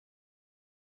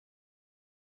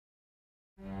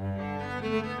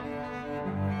Thank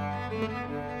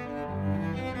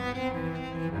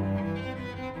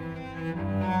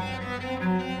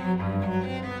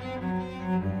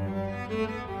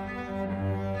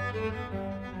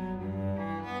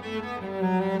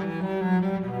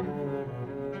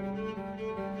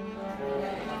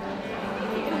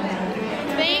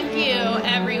you,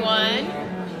 everyone.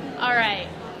 All right.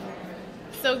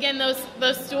 So again, those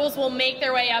stools will make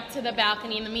their way up to the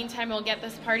balcony. In the meantime, we'll get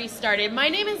this party started. My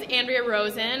name is Andrea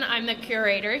Rosen. I'm the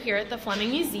curator here at the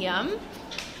Fleming Museum.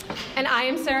 And I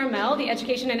am Sarah Mell, the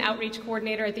Education and Outreach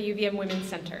Coordinator at the UVM Women's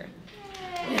Center.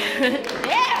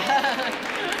 Yeah!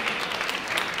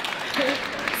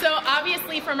 So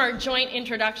obviously from our joint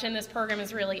introduction, this program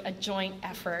is really a joint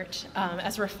effort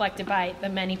as reflected by the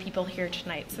many people here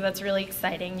tonight. So that's really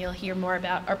exciting. You'll hear more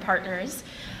about our partners.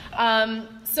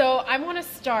 So I want to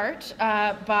start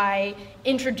by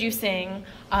introducing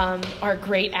our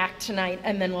great act tonight,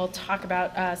 and then we'll talk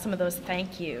about some of those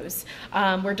thank yous.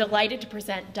 We're delighted to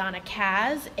present Donna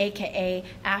Kaz, aka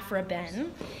Afra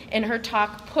Ben, in her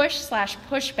talk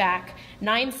Push/Pushback: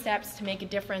 9 Steps to Make a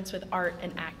Difference with Art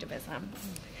and Activism.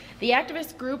 The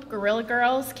activist group Guerrilla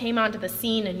Girls came onto the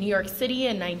scene in New York City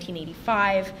in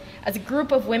 1985 as a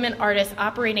group of women artists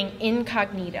operating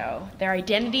incognito, their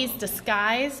identities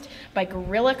disguised by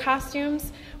guerrilla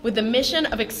costumes, with the mission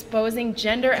of exposing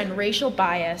gender and racial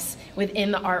bias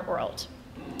within the art world.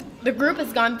 The group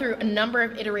has gone through a number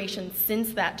of iterations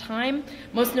since that time,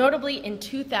 most notably in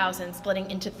 2000, splitting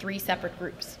into 3 separate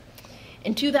groups.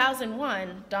 In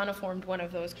 2001, Donna formed one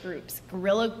of those groups,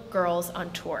 Guerrilla Girls on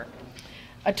Tour,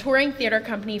 a touring theater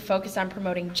company focused on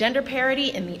promoting gender parity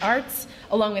in the arts,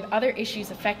 along with other issues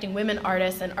affecting women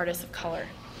artists and artists of color.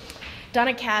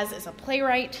 Donna Kaz is a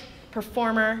playwright,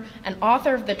 performer, and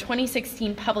author of the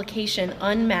 2016 publication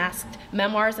Unmasked: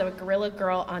 Memoirs of a Guerrilla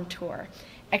Girl on Tour,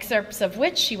 excerpts of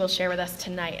which she will share with us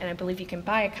tonight, and I believe you can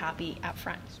buy a copy out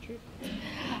front.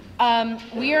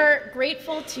 We are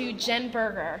grateful to Jen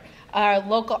Berger, our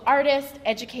local artist,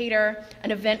 educator,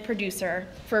 and event producer,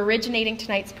 for originating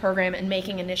tonight's program and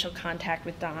making initial contact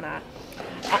with Donna.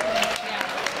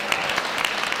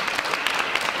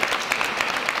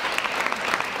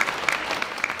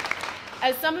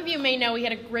 As some of you may know, we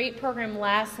had a great program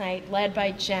last night led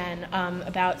by Jen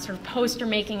about sort of poster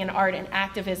making and art and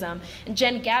activism. And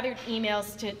Jen gathered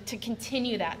emails to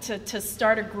continue that, to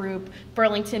start a group,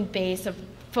 Burlington-based, of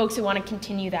folks who want to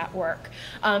continue that work.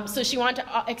 So she wanted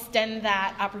to extend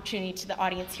that opportunity to the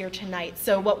audience here tonight.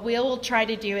 So what we'll try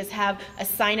to do is have a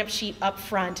sign-up sheet up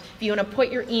front. If you want to put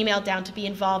your email down to be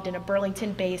involved in a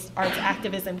Burlington-based arts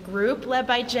activism group led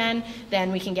by Jen,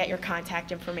 then we can get your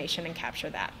contact information and capture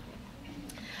that.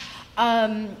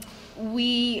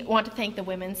 We want to thank the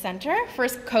Women's Center for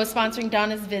co-sponsoring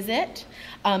Donna's visit,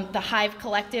 the Hive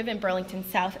Collective in Burlington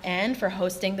South End for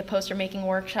hosting the poster making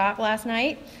workshop last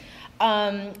night,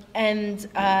 and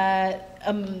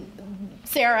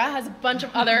Sarah has a bunch of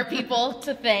other people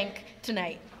to thank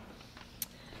tonight.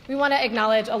 We want to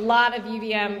acknowledge a lot of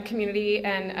UVM community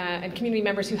and community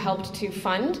members who helped to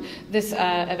fund this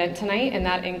event tonight, and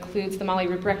that includes the Molly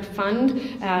Ruprecht Fund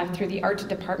through the Art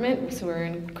Department, so we're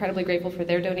incredibly grateful for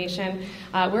their donation.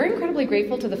 We're incredibly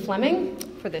grateful to the Fleming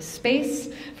for this space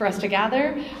for us to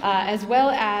gather, as well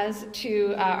as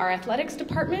to our athletics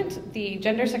department, the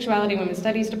Gender, Sexuality, and Women's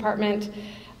Studies department,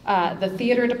 the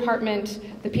theater department,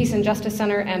 the Peace and Justice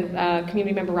Center, and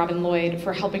community member Robin Lloyd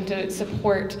for helping to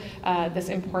support this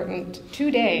important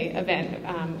 2-day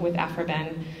event with Afra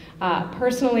Ben.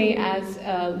 Personally, as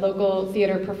a local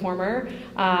theater performer,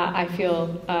 I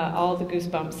feel all the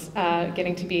goosebumps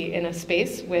getting to be in a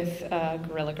space with a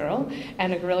Guerrilla Girl,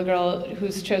 and a Guerrilla Girl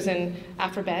who's chosen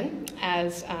Afra Ben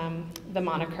as the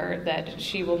moniker that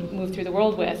she will move through the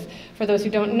world with. For those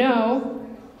who don't know,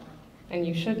 and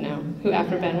you should know who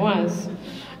Afra Ben was.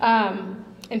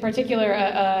 In particular,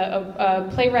 a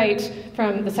playwright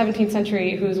from the 17th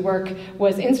century whose work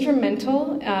was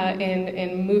instrumental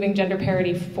in moving gender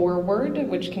parity forward,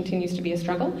 which continues to be a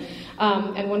struggle,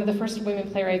 and one of the first women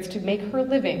playwrights to make her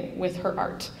living with her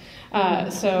art.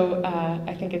 So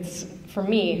I think it's, for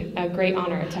me, a great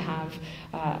honor to have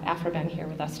Afra Ben here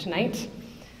with us tonight.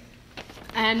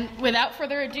 And without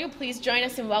further ado, please join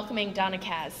us in welcoming Donna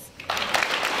Kaz.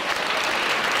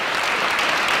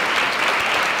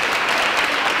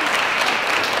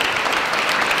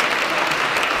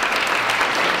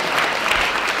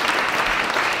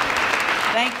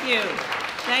 Thank you.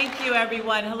 Thank you,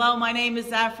 everyone. Hello, my name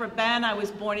is Afra Ben. I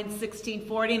was born in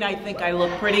 1640, and I think I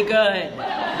look pretty good.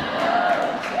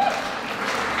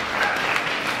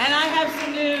 And I have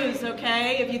some news,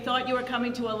 okay? If you thought you were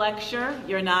coming to a lecture,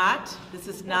 you're not. This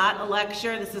is not a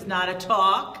lecture. This is not a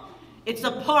talk. It's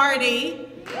a party,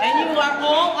 and you are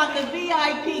all on the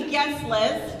VIP guest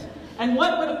list. And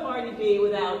what would a party be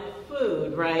without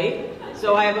food, right?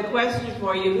 So I have a question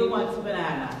for you. Who wants a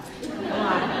banana? Come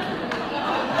on.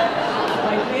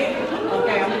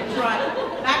 Okay, I'm going to try.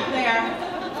 Back there.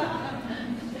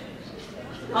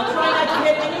 I'll try not to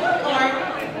hit any part.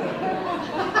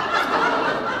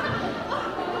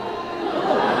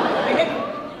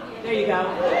 There you go.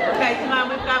 Okay, come on,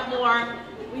 we've got more.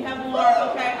 We have more.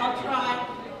 Okay, I'll try.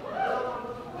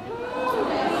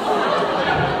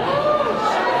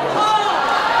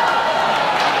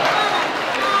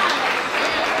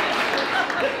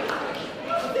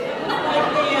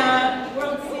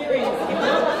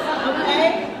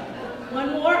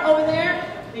 Over there.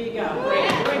 There you go. Great.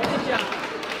 Great. Good job.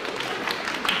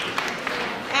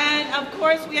 And of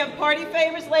course, we have party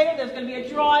favors later. There's going to be a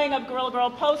drawing of Guerrilla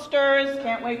Girl posters.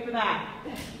 Can't wait for that.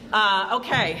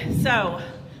 Okay, so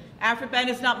Afra Ben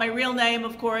is not my real name,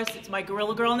 of course. It's my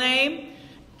Guerrilla Girl name.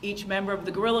 Each member of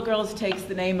the Guerrilla Girls takes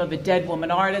the name of a dead woman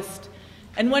artist.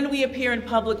 And when we appear in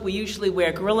public, we usually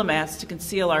wear gorilla masks to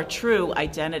conceal our true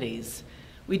identities.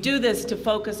 We do this to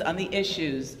focus on the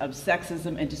issues of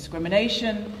sexism and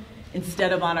discrimination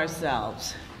instead of on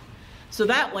ourselves. So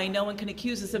that way, no one can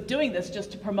accuse us of doing this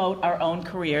just to promote our own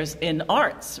careers in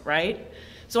arts, right?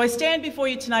 So I stand before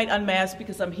you tonight unmasked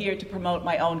because I'm here to promote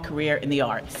my own career in the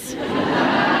arts.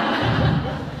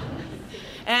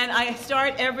 And I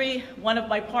start every one of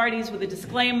my parties with a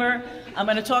disclaimer. I'm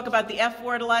going to talk about the F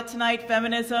word a lot tonight,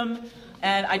 feminism.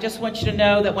 And I just want you to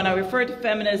know that when I refer to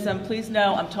feminism, please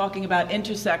know I'm talking about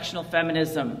intersectional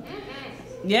feminism.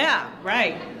 Yeah,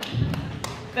 right.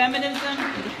 Feminism,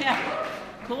 yeah,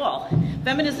 cool.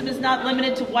 Feminism is not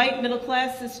limited to white,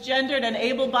 middle-class, cisgendered, and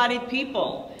able-bodied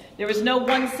people. There is no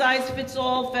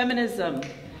one-size-fits-all feminism.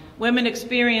 Women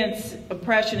experience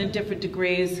oppression in different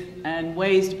degrees and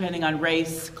ways depending on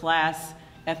race, class,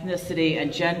 ethnicity,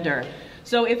 and gender.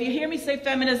 So if you hear me say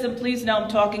feminism, please know I'm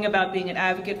talking about being an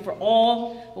advocate for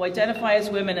all who identify as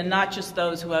women and not just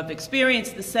those who have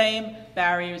experienced the same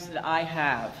barriers that I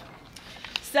have.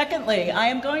 Secondly, I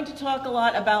am going to talk a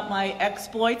lot about my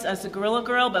exploits as a Guerrilla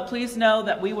Girl, but please know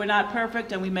that we were not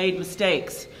perfect and we made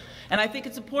mistakes. And I think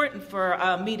it's important for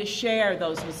me to share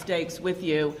those mistakes with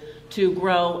you to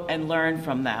grow and learn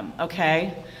from them,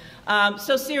 okay?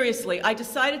 So seriously, I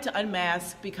decided to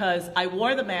unmask because I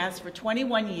wore the mask for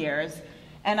 21 years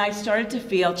and I started to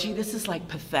feel, gee, this is like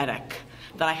pathetic,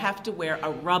 that I have to wear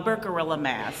a rubber gorilla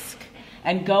mask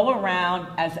and go around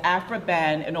as Afra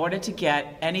Ben in order to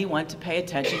get anyone to pay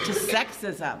attention to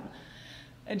sexism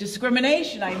and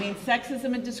discrimination. I mean,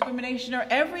 sexism and discrimination are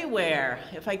everywhere.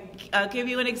 If I'll give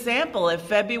you an example, if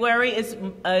February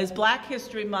is Black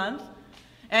History Month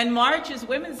and March is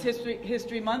Women's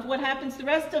History Month, what happens the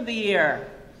rest of the year?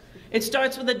 It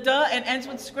starts with a duh and ends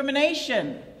with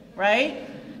discrimination, right?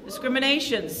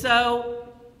 Discrimination. So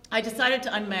I decided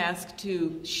to unmask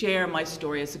to share my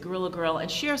story as a Guerrilla Girl and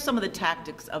share some of the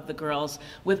tactics of the girls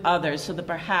with others so that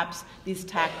perhaps these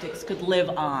tactics could live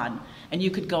on and you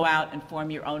could go out and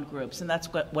form your own groups. And that's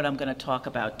what I'm going to talk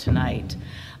about tonight.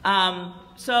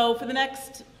 So for the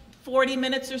next 40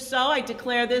 minutes or so, I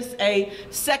declare this a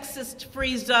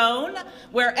sexist-free zone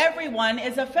where everyone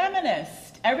is a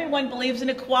feminist. Everyone believes in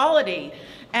equality.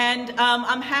 And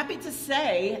I'm happy to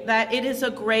say that it is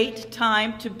a great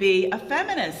time to be a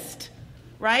feminist,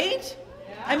 right?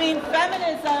 I mean,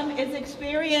 feminism is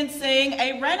experiencing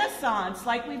a renaissance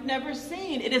like we've never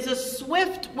seen. It is a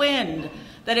swift wind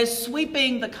that is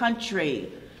sweeping the country,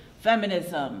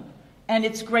 feminism. And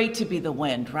it's great to be the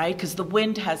wind, right? Because the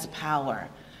wind has power,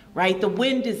 right? The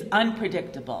wind is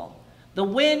unpredictable. The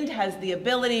wind has the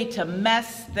ability to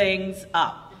mess things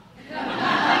up.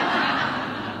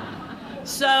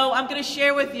 So I'm going to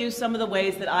share with you some of the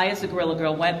ways that I, as a Guerrilla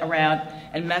Girl, went around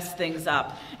and messed things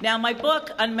up. Now, my book,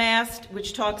 Unmasked,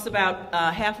 which talks about,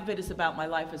 half of it is about my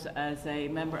life as a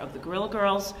member of the Guerrilla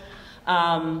Girls.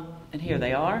 And here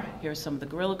they are. Here are some of the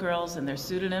Guerrilla Girls and their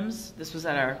pseudonyms. This was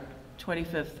at our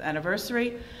 25th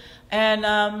anniversary. And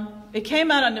it came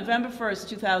out on November 1st,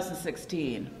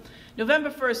 2016. November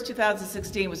 1st,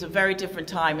 2016 was a very different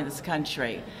time in this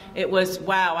country. It was,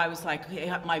 wow, I was like,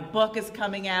 hey, my book is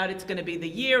coming out. It's going to be the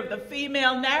year of the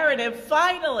female narrative.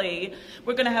 Finally,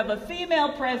 we're going to have a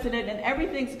female president and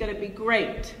everything's going to be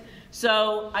great.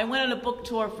 So I went on a book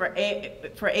tour for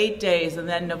 8 days, and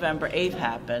then November 8th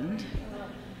happened.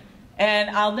 And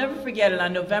I'll never forget it.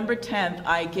 On November 10th,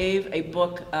 I gave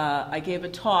a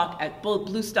talk at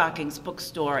Blue Stockings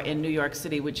bookstore in New York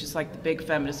City, which is like the big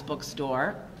feminist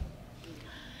bookstore.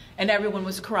 And everyone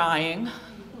was crying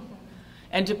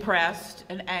and depressed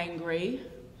and angry.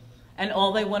 And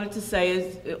all they wanted to say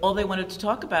is, all they wanted to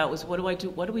talk about was, what do I do?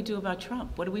 What do we do about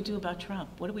Trump? What do we do about Trump?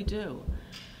 What do we do?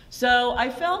 So I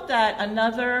felt that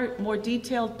another more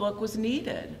detailed book was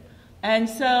needed. And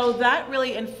so that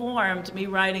really informed me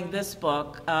writing this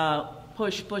book,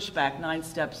 PUSHBACK, 9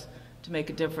 Steps to Make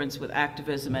a Difference with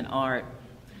Activism and Art.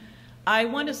 I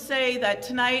want to say that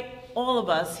tonight, all of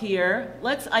us here,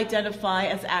 let's identify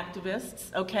as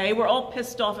activists, okay? We're all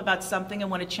pissed off about something and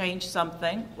want to change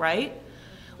something, right?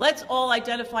 Let's all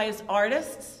identify as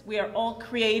artists. We are all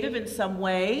creative in some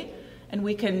way, and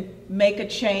we can make a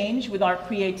change with our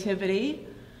creativity.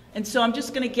 And so I'm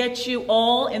just going to get you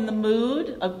all in the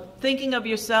mood of thinking of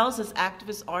yourselves as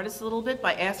activist artists a little bit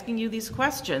by asking you these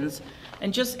questions,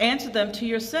 and just answer them to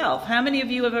yourself. How many of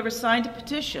you have ever signed a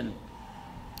petition?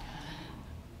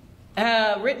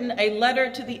 Written a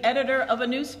letter to the editor of a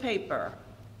newspaper?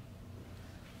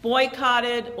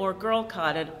 Boycotted or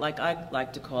girl-cotted, like I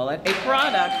like to call it, a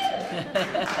product,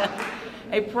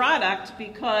 a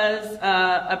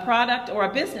product or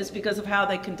a business because of how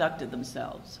they conducted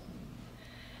themselves?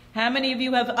 How many of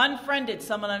you have unfriended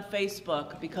someone on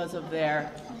Facebook because of a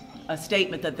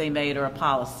statement that they made or a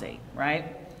policy,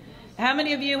 right? How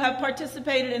many of you have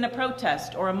participated in a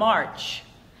protest or a march?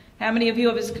 How many of you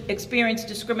have experienced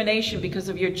discrimination because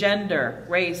of your gender,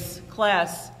 race,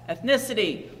 class,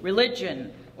 ethnicity,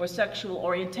 religion, or sexual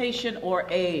orientation or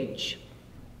age?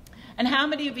 And how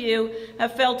many of you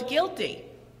have felt guilty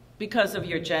because of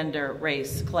your gender,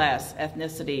 race, class,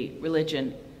 ethnicity,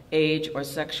 religion, age, or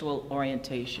sexual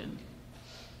orientation?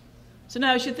 So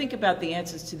now as you think about the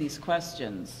answers to these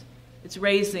questions,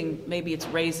 maybe it's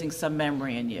raising some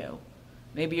memory in you.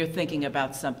 Maybe you're thinking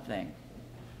about something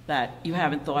that you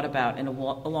haven't thought about in a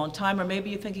long time, or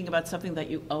maybe you're thinking about something that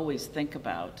you always think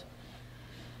about.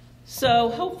 So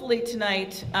hopefully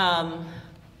tonight,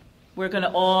 we're going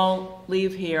to all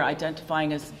leave here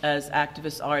identifying as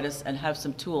activist artists and have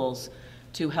some tools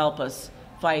to help us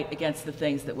fight against the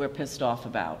things that we're pissed off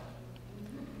about.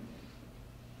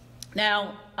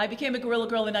 Now, I became a Guerrilla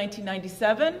Girl in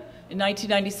 1997. In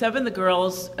 1997, the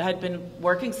girls had been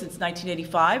working since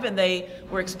 1985, and they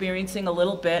were experiencing a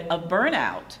little bit of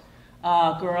burnout.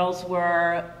 Girls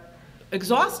were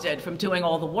exhausted from doing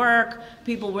all the work.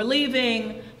 People were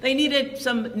leaving. They needed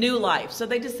some new life. So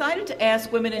they decided to ask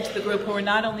women into the group who were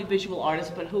not only visual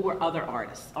artists, but who were other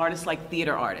artists, artists like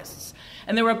theater artists.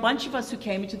 And there were a bunch of us who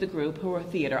came into the group who were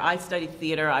theater. I studied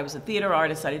theater. I was a theater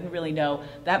artist. I didn't really know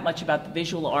that much about the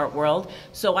visual art world.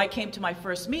 So I came to my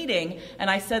first meeting and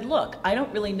I said, look, I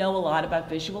don't really know a lot about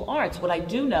visual arts. What I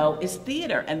do know is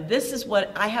theater. And this is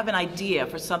what I have an idea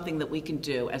for something that we can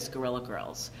do as Guerrilla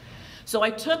Girls. So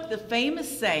I took the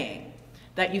famous saying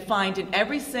that you find in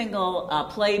every single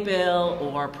playbill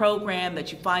or program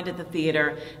that you find at the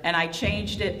theater, and I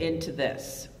changed it into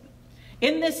this.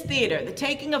 In this theater, the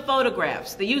taking of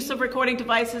photographs, the use of recording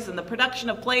devices, and the production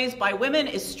of plays by women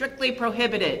is strictly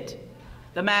prohibited.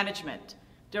 The management.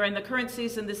 During the current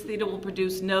season, this theater will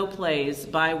produce no plays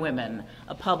by women,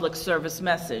 a public service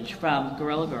message from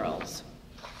Guerrilla Girls.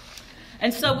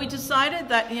 And so we decided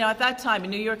that, at that time in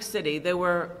New York City, there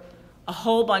were a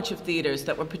whole bunch of theaters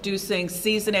that were producing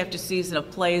season after season of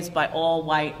plays by all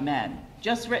white men,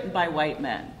 just written by white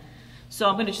men. So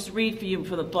I'm going to just read for you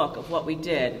from the book of what we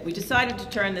did. We decided to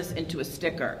turn this into a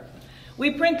sticker.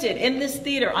 We printed in this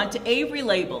theater onto Avery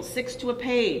labels, 6 to a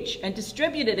page, and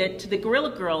distributed it to the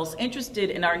Guerrilla Girls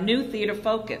interested in our new theater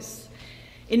focus.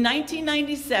 In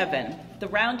 1997, the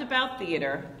Roundabout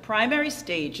Theater, Primary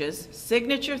Stages,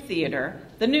 Signature Theater,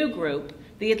 the New Group,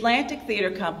 the Atlantic Theater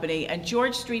Company, and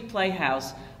George Street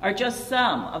Playhouse are just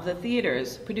some of the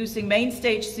theaters producing main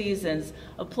stage seasons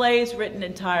of plays written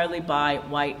entirely by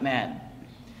white men.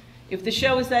 If the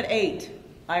show is at 8,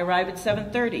 I arrive at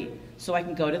 7:30 so I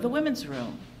can go to the women's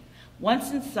room.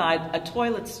 Once inside a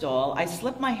toilet stall, I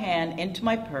slip my hand into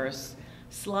my purse,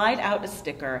 slide out a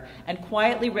sticker, and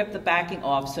quietly rip the backing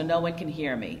off so no one can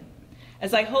hear me.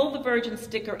 As I hold the Virgin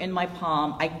sticker in my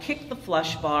palm, I kick the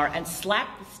flush bar and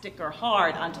slap the sticker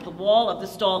hard onto the wall of the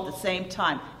stall at the same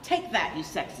time. Take that, you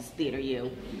sexist theater,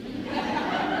 you.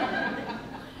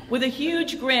 With a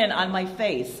huge grin on my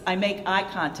face, I make eye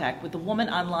contact with the woman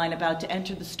online about to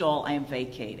enter the stall I am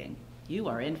vacating. You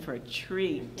are in for a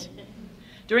treat.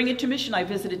 During intermission, I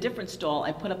visit a different stall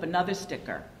and put up another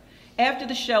sticker. After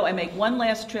the show, I make one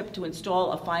last trip to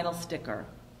install a final sticker.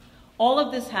 All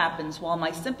of this happens while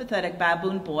my sympathetic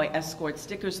baboon boy escorts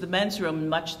stickers to the men's room in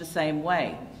much the same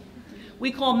way.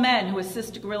 We call men who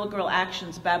assist to Guerrilla Girl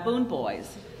actions baboon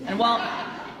boys. And while,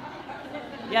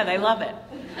 yeah, they love it.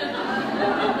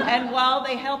 And while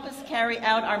they help us carry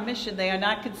out our mission, they are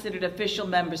not considered official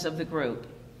members of the group.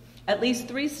 At least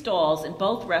 3 stalls in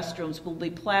both restrooms will be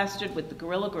plastered with the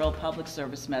Guerrilla Girl public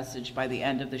service message by the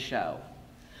end of the show.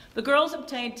 The girls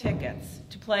obtain tickets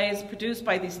to plays produced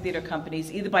by these theater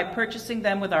companies, either by purchasing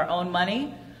them with our own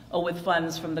money or with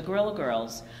funds from the Guerrilla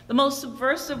Girls. The most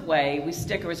subversive way we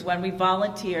sticker is when we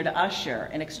volunteer to usher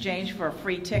in exchange for a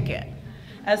free ticket.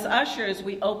 As ushers,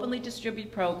 we openly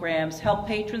distribute programs, help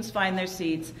patrons find their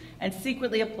seats, and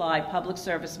secretly apply public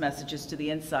service messages to the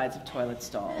insides of toilet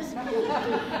stalls.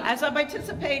 As I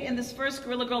participate in this first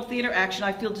Guerrilla Girl theater action,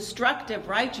 I feel destructive,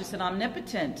 righteous, and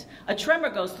omnipotent. A tremor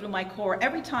goes through my core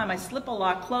every time I slip a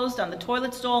lock closed on the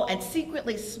toilet stall and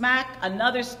secretly smack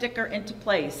another sticker into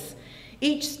place.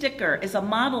 Each sticker is a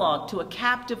monologue to a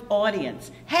captive audience.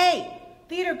 Hey,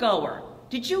 theater goer,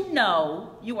 did you know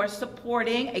you are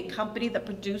supporting a company that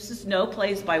produces no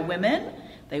plays by women?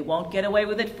 They won't get away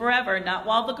with it forever, not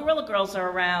while the Guerrilla Girls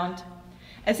are around.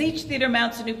 As each theater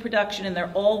mounts a new production in their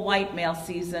all-white male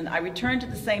season, I return to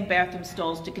the same bathroom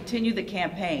stalls to continue the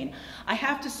campaign. I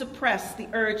have to suppress the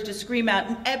urge to scream out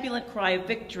an ebullient cry of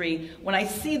victory when I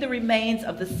see the remains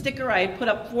of the sticker I had put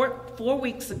up four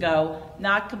weeks ago,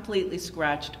 not completely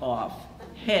scratched off.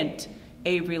 Hint,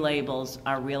 Avery labels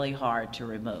are really hard to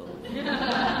remove.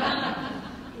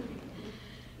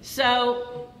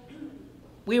 So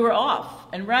we were off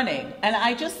and running. And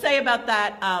I just say about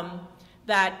that,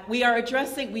 that we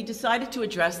decided to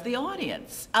address the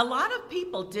audience. A lot of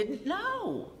people didn't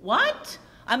know. What?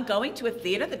 I'm going to a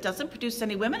theater that doesn't produce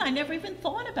any women? I never even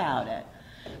thought about it.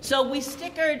 So we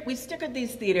stickered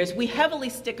these theaters. We heavily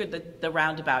stickered the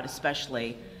Roundabout,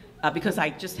 especially, because I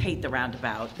just hate the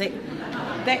Roundabout. They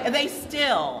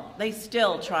still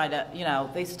try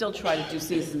to do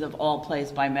seasons of all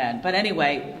plays by men. But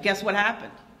anyway, guess what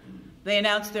happened? They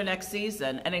announced their next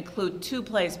season and include 2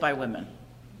 plays by women.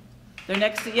 They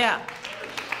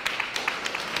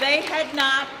had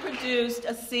not produced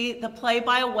the play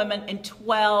by a woman in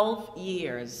 12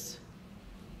 years.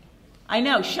 I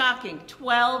know, shocking,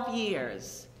 12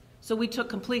 years. So we took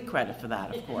complete credit for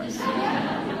that, of course,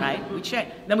 right? We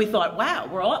changed. Then we thought, wow,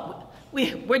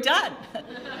 we're done.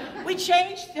 We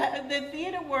changed the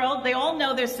theater world. They all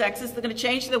know they're sexist. They're going to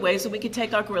change their ways so we could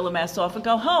take our gorilla masks off and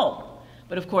go home.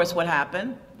 But of course, what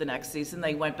happened? The next season,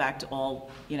 they went back to all,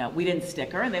 we didn't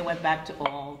sticker, and they went back to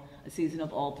a season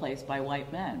of all plays by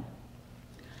white men.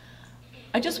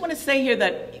 I just want to say here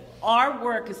that our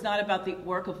work is not about the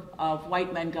work of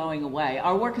white men going away.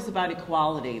 Our work is about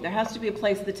equality. There has to be a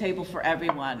place at the table for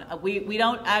everyone. We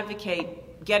don't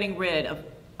advocate getting rid of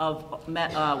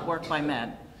work by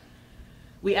men.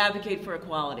 We advocate for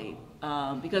equality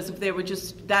because if they were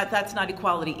just, that's not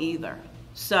equality either.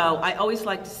 So I always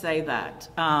like to say that.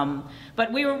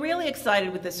 But we were really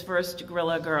excited with this first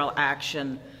Guerrilla Girl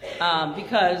action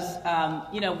because,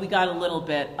 we got a little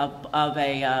bit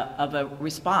of a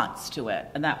response to it,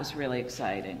 and that was really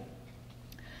exciting.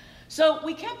 So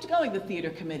we kept going, the theater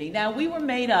committee. Now, we were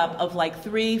made up of like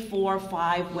 3, 4,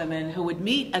 5 women who would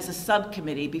meet as a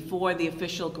subcommittee before the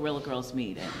official Guerrilla Girls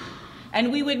meeting.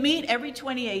 And we would meet every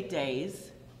 28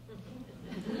 days.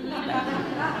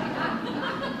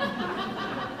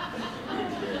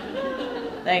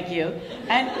 Thank you.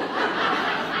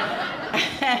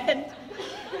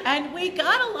 And we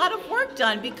got a lot of work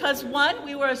done because, one,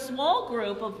 we were a small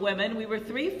group of women. We were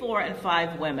 3, 4, and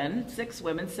 5 women, 6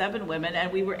 women, 7 women,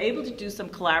 and we were able to do some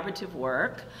collaborative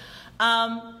work.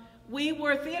 We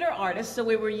were theater artists, so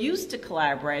we were used to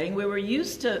collaborating. We were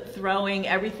used to throwing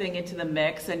everything into the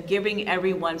mix and giving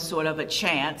everyone sort of a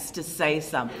chance to say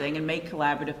something and make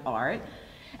collaborative art.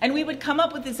 And we would come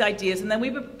up with these ideas, and then we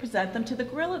would present them to the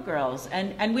Guerrilla Girls.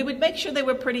 And we would make sure they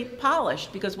were pretty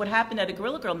polished, because what happened at a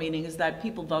Guerrilla Girl meeting is that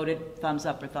people voted thumbs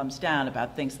up or thumbs down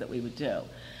about things that we would do.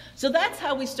 So that's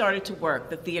how we started to work,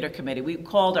 the theater committee. We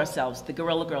called ourselves the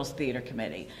Guerrilla Girls Theater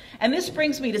Committee. And this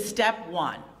brings me to step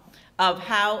 1 of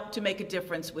how to make a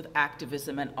difference with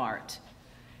activism and art.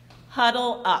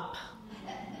 Huddle up.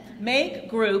 Make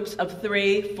groups of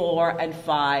 3, 4, and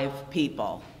 5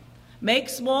 people. Make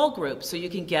small groups so you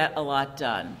can get a lot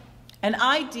done. An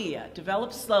idea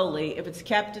develops slowly if it's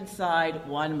kept inside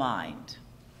one mind.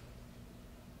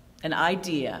 An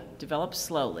idea develops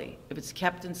slowly if it's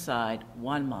kept inside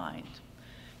one mind.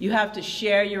 You have to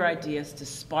share your ideas to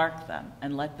spark them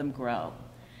and let them grow.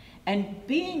 And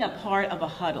being a part of a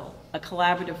huddle, a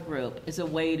collaborative group, is a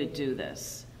way to do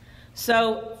this.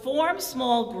 So form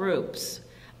small groups,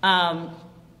 and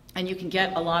you can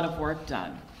get a lot of work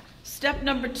done. Step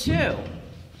number 2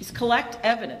 is collect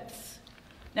evidence.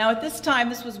 Now, at this time,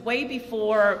 this was way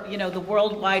before, the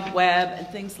World Wide Web and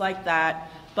things like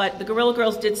that. But the Guerrilla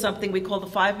Girls did something we call the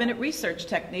 5-minute research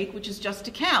technique, which is just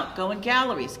to count. Go in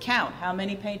galleries, count how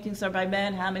many paintings are by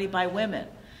men, how many by women.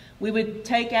 We would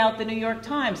take out the New York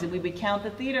Times and we would count the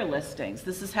theater listings.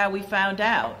 This is how we found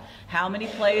out how many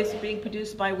plays are being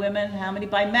produced by women, how many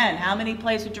by men, how many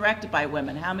plays are directed by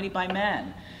women, how many by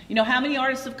men. You know, how many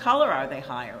artists of color are they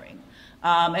hiring?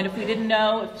 And if we didn't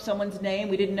know, if someone's name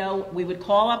we didn't know, we would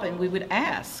call up and we would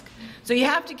ask. So you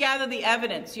have to gather the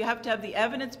evidence. You have to have the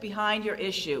evidence behind your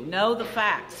issue. Know the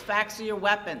facts. Facts are your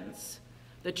weapons.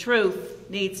 The truth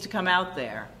needs to come out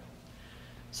there.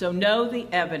 So know the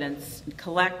evidence,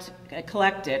 collect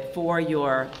it for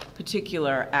your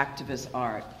particular activist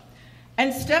art.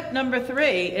 And step number 3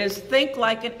 is think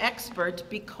like an expert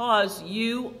because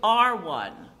you are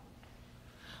one.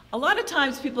 A lot of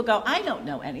times people go, I don't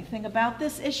know anything about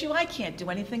this issue. I can't do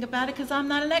anything about it because I'm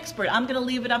not an expert. I'm going to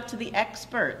leave it up to the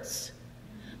experts.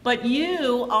 But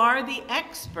you are the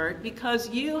expert because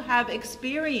you have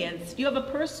experience. You have a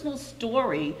personal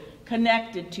story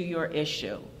connected to your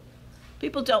issue.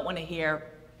 People don't want to hear,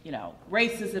 you know,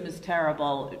 racism is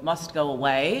terrible, it must go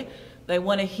away. They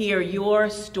want to hear your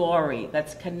story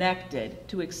that's connected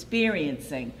to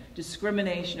experiencing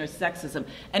discrimination or sexism.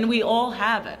 And we all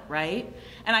have it, right?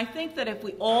 And I think that if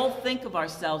we all think of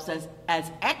ourselves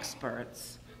as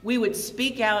experts, we would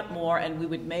speak out more and we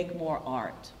would make more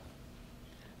art.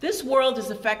 This world is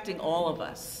affecting all of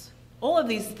us. All of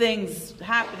these things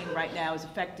happening right now is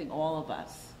affecting all of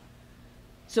us.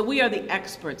 So we are the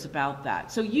experts about that.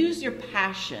 So use your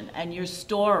passion and your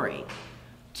story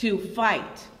to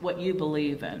fight what you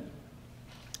believe in.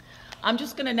 I'm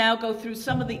just going to now go through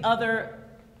some of the other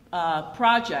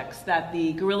projects that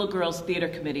the Guerrilla Girls Theater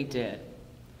Committee did.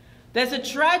 There's a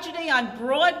tragedy on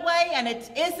Broadway and it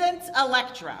isn't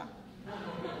Electra.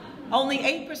 Only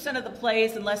 8% of the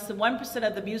plays and less than 1%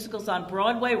 of the musicals on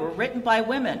Broadway were written by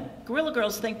women. Guerrilla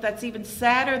Girls think that's even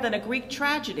sadder than a Greek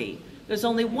tragedy. There's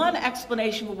only one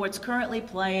explanation for what's currently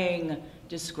playing: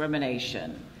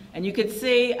 discrimination. And you can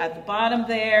see at the bottom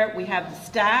there, we have the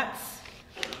stats,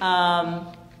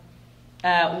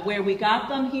 where we got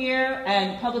them here,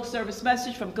 and public service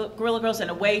message from Guerrilla Girls and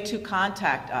a way to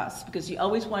contact us, because you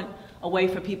always want a way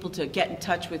for people to get in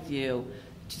touch with you,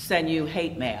 to send you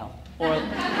hate mail. Or,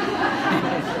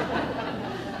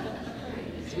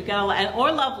 so we got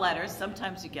or love letters.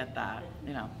 Sometimes you get that,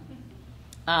 you know.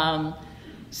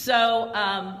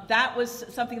 That was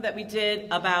something that we did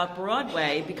about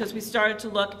Broadway, because we started to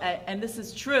look at, and this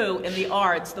is true in the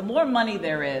arts, the more money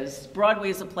there is, Broadway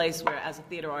is a place where as a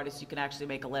theater artist you can actually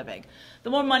make a living.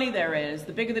 The more money there is,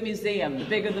 the bigger the museum, the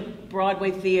bigger the Broadway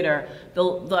theater,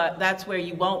 that's where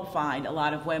you won't find a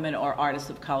lot of women or artists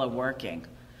of color working.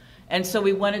 And so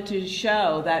we wanted to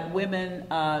show that women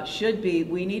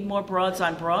we need more broads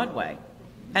on Broadway.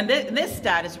 And this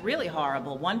stat is really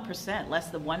horrible, 1%, less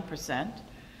than 1%.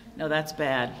 No, that's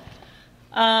bad.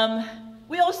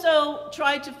 We also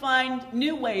tried to find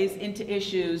new ways into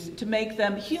issues to make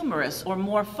them humorous or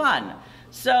more fun.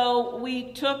 So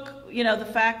we took, the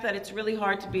fact that it's really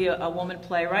hard to be a woman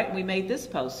playwright, and we made this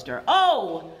poster.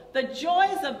 Oh, the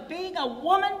joys of being a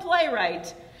woman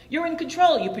playwright. You're in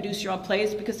control. You produce your own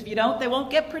plays, because if you don't, they won't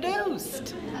get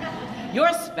produced.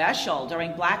 You're special.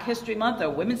 During Black History Month or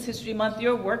Women's History Month,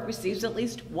 your work receives at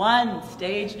least one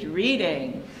staged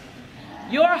reading.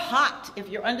 You're hot. If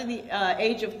you're under the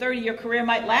age of 30, your career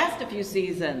might last a few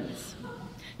seasons.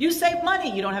 You save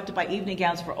money. You don't have to buy evening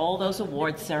gowns for all those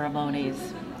award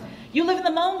ceremonies. You live in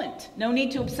the moment. No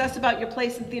need to obsess about your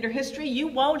place in theater history. You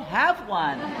won't have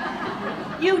one.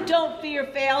 You don't fear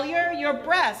failure. Your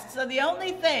breasts are the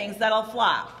only things that'll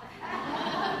flop.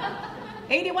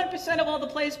 81% of all the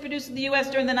plays produced in the U.S.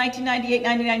 during the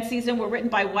 1998-99 season were written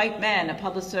by white men, a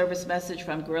public service message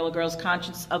from Guerrilla Girls'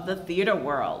 Conscience of the Theater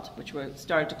World, which we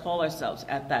started to call ourselves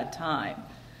at that time.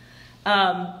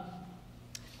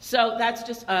 So that's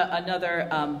just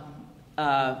another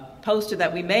poster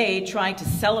that we made trying to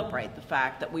celebrate the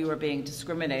fact that we were being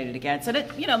discriminated against. And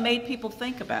it, made people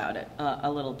think about it a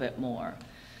little bit more.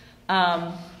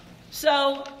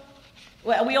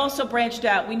 Well, we also branched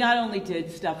out. We not only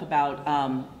did stuff about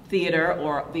theater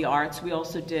or the arts, we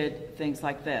also did things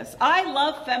like this. I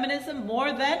love feminism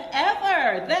more than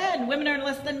ever. Then women earn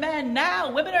less than men.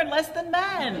 Now women earn less than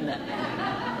men.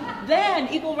 Then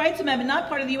Equal Rights Amendment, not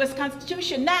part of the U.S.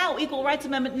 Constitution. Now Equal Rights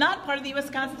Amendment, not part of the U.S.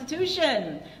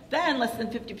 Constitution. Then less than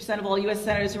 50% of all U.S.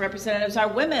 senators and representatives are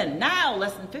women. Now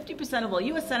less than 50% of all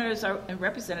U.S. senators and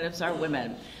representatives are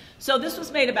women. So this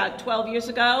was made about 12 years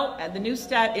ago, and the new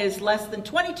stat is less than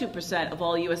 22% of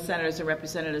all U.S. senators and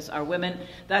representatives are women.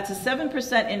 That's a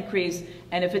 7% increase,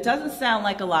 and if it doesn't sound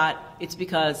like a lot, it's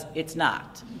because it's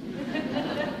not.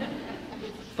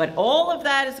 But all of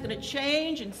that is going to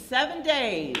change in 7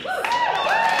 days. You know,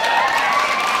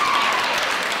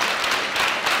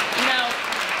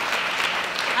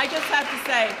 I just have to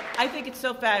say, I think it's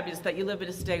so fabulous that you live in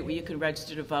a state where you can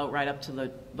register to vote right up to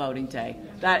the voting day.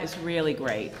 That is really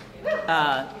great.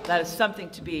 That is something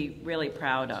to be really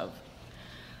proud of.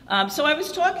 So I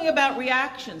was talking about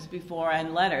reactions before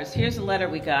and letters. Here's a letter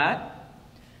we got.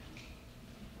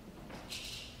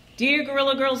 Dear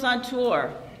Guerrilla Girls on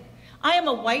Tour, I am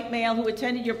a white male who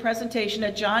attended your presentation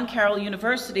at John Carroll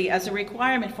University as a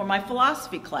requirement for my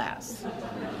philosophy class.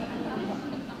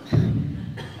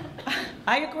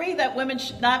 I agree that women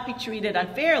should not be treated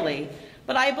unfairly,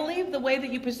 but I believe the way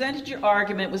that you presented your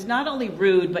argument was not only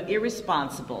rude, but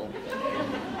irresponsible.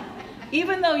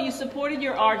 Even though you supported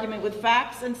your argument with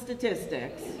facts and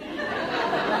statistics,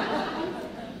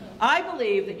 I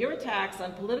believe that your attacks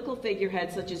on political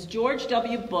figureheads such as George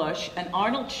W. Bush and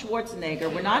Arnold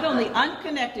Schwarzenegger were not only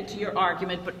unconnected to your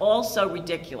argument, but also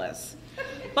ridiculous.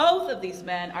 Both of these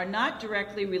men are not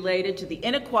directly related to the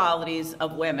inequalities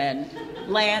of women.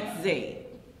 Lance Z.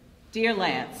 Dear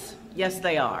Lance, yes,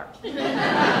 they are.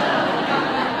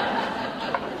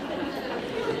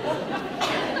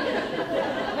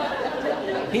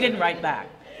 He didn't write back.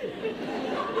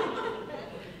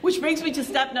 Which brings me to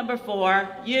step number 4,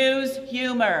 use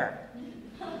humor.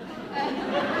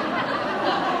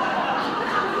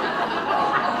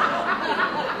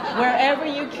 Wherever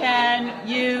you can,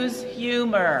 use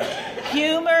humor.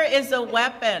 Humor is a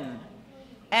weapon.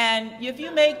 And if you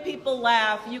make people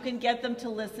laugh, you can get them to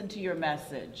listen to your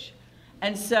message.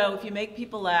 And so if you make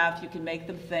people laugh, you can make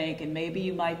them think, and maybe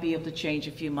you might be able to change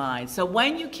a few minds. So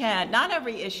when you can, not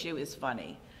every issue is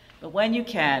funny, but when you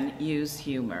can, use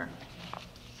humor.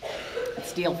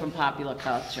 Steal from popular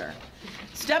culture.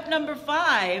 Step number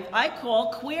 5, I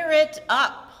call queer it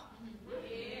up.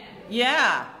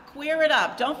 Yeah, queer it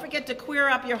up. Don't forget to queer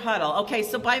up your huddle. Okay,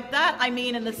 so by that I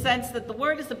mean in the sense that the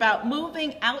word is about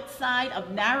moving outside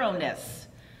of narrowness.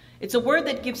 It's a word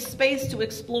that gives space to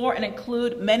explore and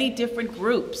include many different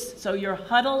groups. So your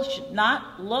huddle should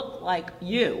not look like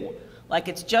you, like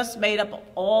it's just made up of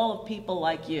all of people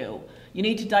like you. You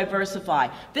need to diversify.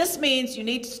 This means you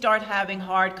need to start having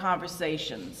hard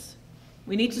conversations.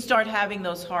 We need to start having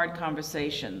those hard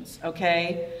conversations,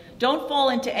 okay? Don't fall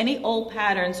into any old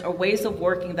patterns or ways of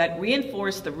working that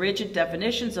reinforce the rigid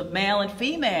definitions of male and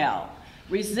female.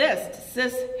 Resist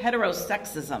cis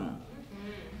heterosexism.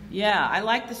 Yeah, I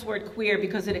like this word queer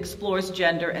because it explores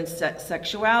gender and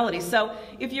sexuality. So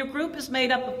if your group is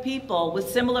made up of people with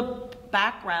similar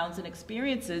backgrounds and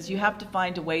experiences, you have to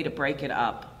find a way to break it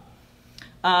up.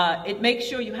 It makes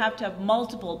sure you have to have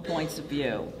multiple points of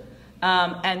view.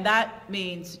 And that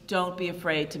means don't be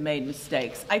afraid to make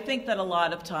mistakes. I think that a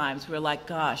lot of times we're like,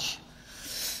 gosh,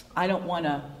 I don't want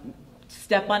to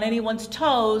step on anyone's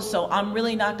toes, so I'm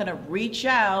really not going to reach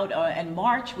out and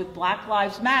march with Black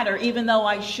Lives Matter, even though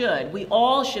I should. We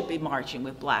all should be marching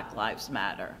with Black Lives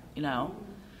Matter, you know?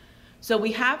 So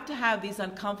we have to have these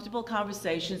uncomfortable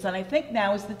conversations, and I think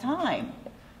now is the time.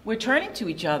 We're turning to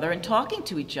each other and talking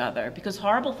to each other because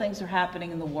horrible things are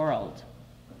happening in the world.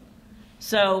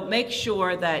 So make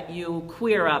sure that you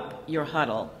queer up your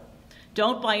huddle.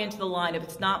 Don't buy into the line, if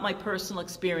it's not my personal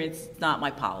experience, it's not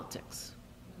my politics.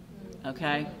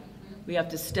 Okay? We have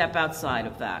to step outside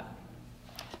of that.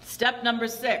 Step number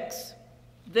 6,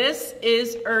 this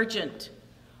is urgent.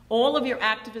 All of your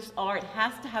activist art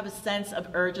has to have a sense of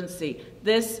urgency.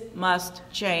 This must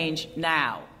change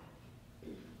now.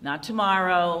 Not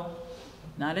tomorrow,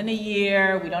 not in a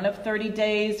year. We don't have 30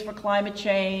 days for climate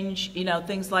change, you know,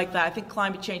 things like that. I think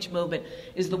climate change movement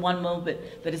is the one movement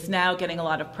that is now getting a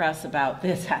lot of press about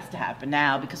this has to happen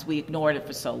now because we ignored it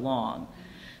for so long.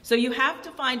 So you have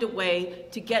to find a way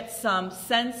to get some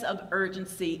sense of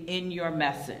urgency in your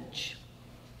message,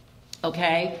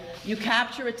 okay? You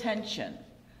capture attention.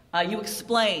 You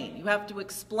explain. You have to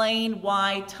explain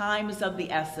why time is of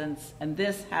the essence and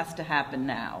this has to happen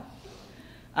now.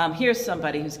 Here's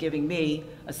somebody who's giving me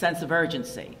a sense of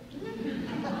urgency.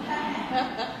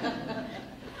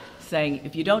 Saying,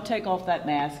 if you don't take off that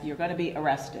mask, you're going to be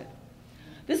arrested.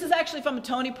 This is actually from a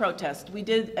Tony protest. We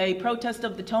did a protest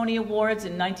of the Tony Awards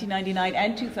in 1999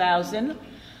 and 2000,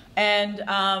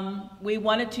 and we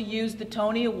wanted to use the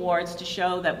Tony Awards to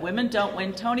show that women don't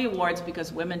win Tony Awards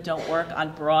because women don't work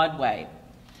on Broadway.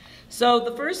 So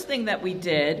the first thing that we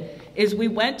did is we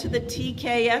went to the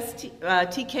TKTS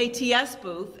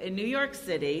booth in New York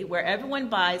City, where everyone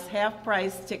buys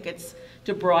half-price tickets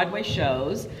to Broadway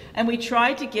shows, and we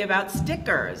tried to give out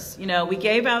stickers. You know, we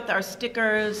gave out our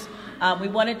stickers. We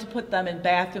wanted to put them in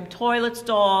bathroom toilet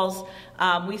stalls.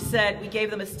 We gave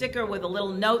them a sticker with a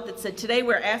little note that said, "Today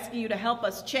we're asking you to help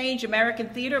us change American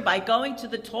theater by going to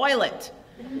the toilet.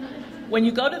 When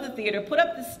you go to the theater, put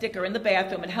up the sticker in the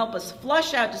bathroom and help us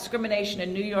flush out discrimination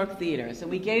in New York theaters."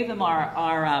 And we gave them you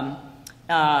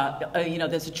know,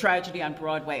 there's a tragedy on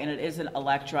Broadway, and it is an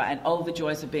Electra, and oh, the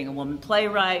joys of being a woman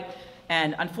playwright.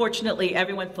 And unfortunately,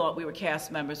 everyone thought we were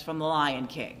cast members from The Lion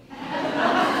King.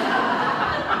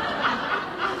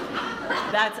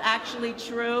 That's actually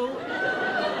true.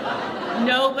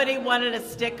 Nobody wanted a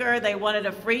sticker. They wanted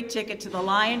a free ticket to The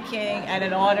Lion King and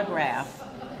an autograph.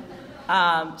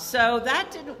 So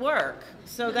that didn't work.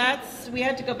 So we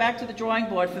had to go back to the drawing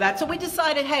board for that. So we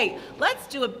decided, hey, let's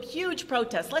do a huge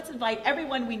protest. Let's invite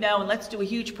everyone we know, and let's do a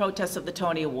huge protest of the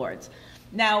Tony Awards.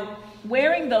 Now,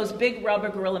 wearing those big rubber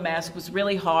gorilla masks was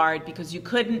really hard because you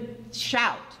couldn't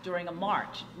shout during a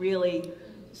march. Really,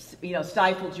 you know,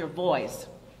 stifled your voice.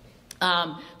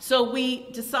 So we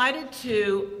decided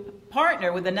to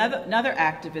partner with another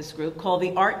activist group called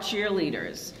the Art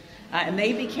Cheerleaders. And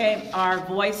they became our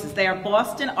voices. They are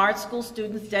Boston Art School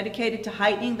students dedicated to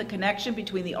heightening the connection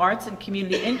between the arts and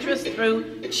community interest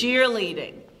through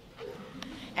cheerleading.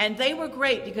 And they were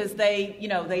great because they, you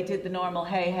know, they did the normal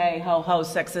hey, hey, ho, ho,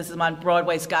 sexism on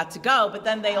Broadway's got to go, but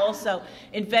then they also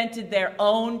invented their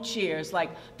own cheers, like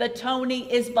the Tony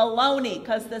is baloney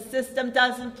because the system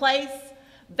doesn't place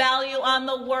value on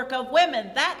the work of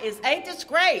women. That is a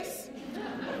disgrace.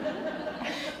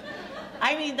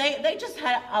 I mean, they just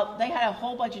had a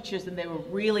whole bunch of cheers, and they were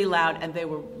really loud, and they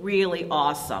were really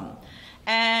awesome.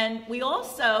 And we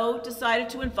also decided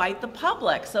to invite the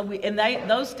public. So in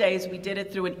those days, we did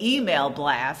it through an email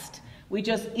blast. We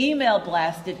just email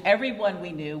blasted everyone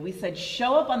we knew. We said,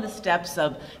 show up on the steps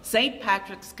of St.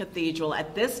 Patrick's Cathedral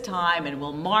at this time, and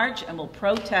we'll march and we'll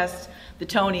protest the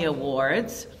Tony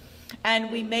Awards.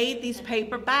 And we made these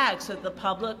paper bags so the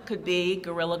public could be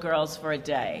Guerrilla Girls for a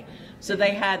day. So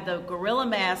they had the gorilla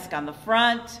mask on the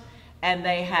front, and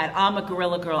they had I'm a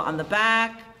Guerrilla Girl on the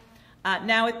back.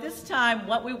 Now at this time,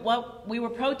 what we were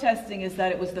protesting is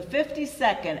that it was the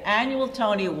 52nd annual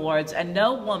Tony Awards, and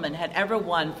no woman had ever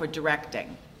won for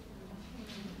directing.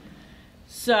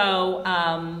 So,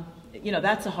 you know,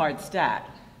 that's a hard stat.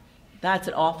 That's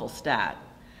an awful stat.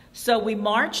 So we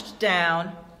marched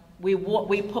down. We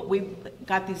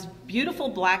got these beautiful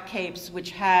black capes,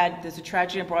 which had, there's a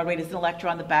tragedy on Broadway, there's an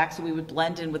Electra on the back, so we would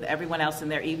blend in with everyone else in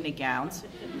their evening gowns.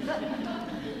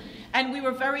 And we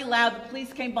were very loud. The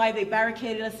police came by, they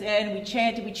barricaded us in, we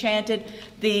chanted.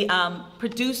 The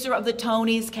producer of the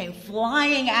Tonys came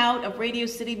flying out of Radio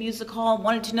City Music Hall and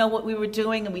wanted to know what we were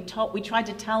doing, and we tried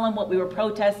to tell him what we were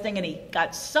protesting, and he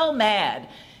got so mad.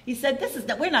 He said,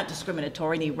 we're not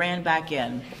discriminatory, and he ran back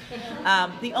in.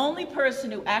 The only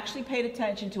person who actually paid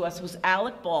attention to us was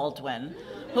Alec Baldwin,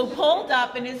 who pulled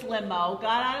up in his limo,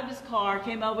 got out of his car,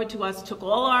 came over to us, took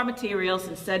all our materials,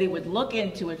 and said he would look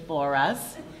into it for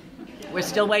us. We're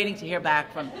still waiting to hear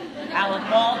back from Alec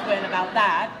Baldwin about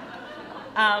that.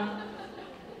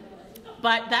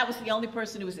 But that was the only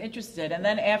person who was interested. And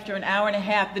then after an hour and a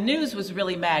half, the news was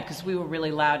really mad because we were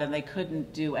really loud and they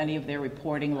couldn't do any of their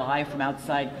reporting live from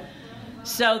outside.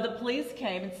 So the police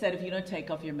came and said, if you don't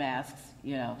take off your masks,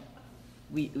 you know,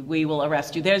 we will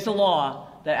arrest you. There's a law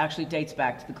that actually dates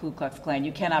back to the Ku Klux Klan.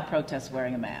 You cannot protest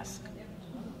wearing a mask.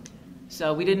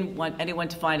 So we didn't want anyone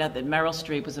to find out that Meryl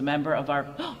Streep was a member of our,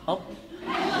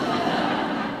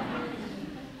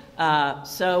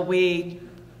 so we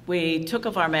took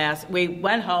off our masks. We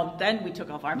went home, then we took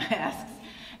off our masks.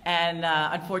 And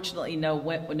unfortunately, no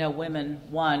women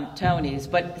won Tonys.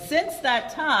 But since that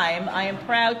time, I am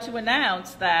proud to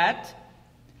announce that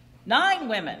 9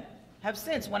 women have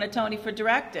since won a Tony for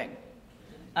directing,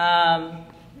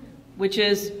 which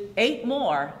is 8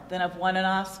 more than have won an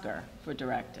Oscar for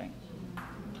directing.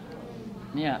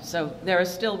 Yeah, so there are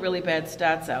still really bad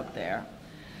stats out there.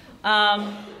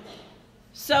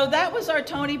 So that was our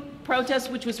Tony protest,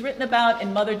 which was written about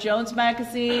in Mother Jones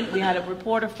magazine. We had a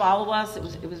reporter follow us.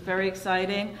 It was very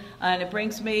exciting, and it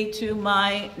brings me to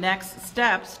my next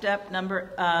step number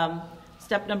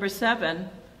 7,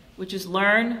 which is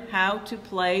learn how to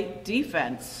play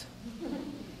defense.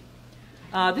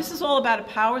 This is all about a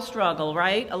power struggle,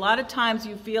 right? A lot of times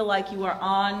you feel like you are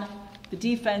on the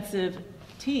defensive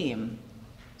team,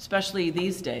 especially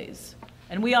these days,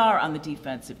 and we are on the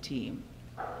defensive team.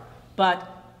 But,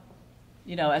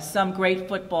 you know, as some great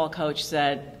football coach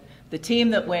said, The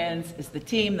team that wins is the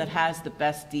team that has the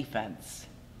best defense.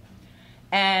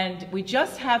 And we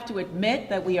just have to admit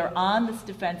that we are on this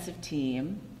defensive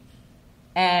team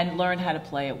and learn how to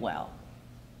play it well.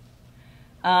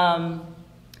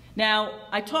 Now,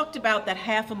 I talked about that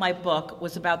half of my book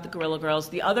was about the Guerrilla Girls.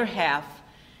 The other half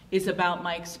is about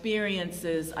my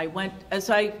experiences. As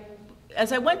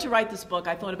I went to write this book,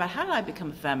 I thought about how did I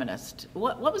become a feminist?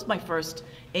 What was my first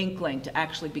inkling to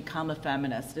actually become a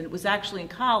feminist? And it was actually in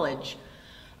college.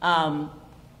 I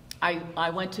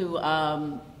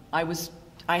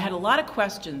had a lot of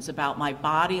questions about my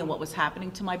body and what was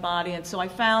happening to my body, and so I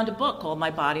found a book called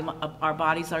My Body, Our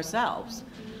Bodies Ourselves.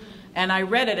 And I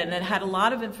read it, and it had a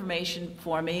lot of information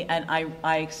for me, and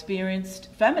I experienced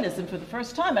feminism for the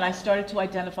first time, and I started to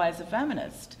identify as a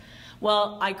feminist.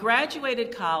 Well, I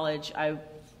graduated college, I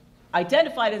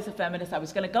identified as a feminist, I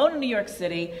was going to go to New York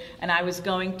City, and I was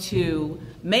going to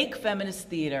make feminist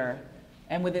theater,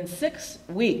 and within 6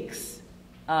 weeks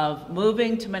of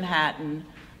moving to Manhattan,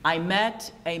 I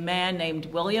met a man named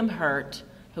William Hurt,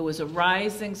 who was a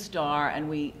rising star, and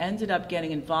we ended up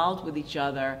getting involved with each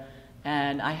other.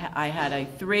 And I had a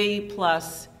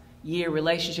 3+ year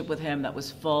relationship with him that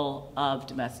was full of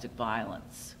domestic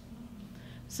violence.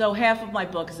 So half of my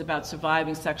book is about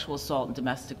surviving sexual assault and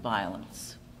domestic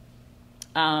violence.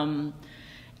 I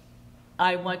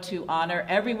want to honor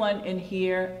everyone in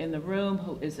here in the room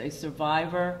who is a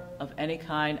survivor of any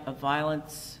kind of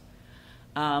violence.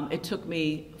 It took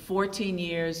me 14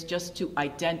 years just to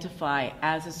identify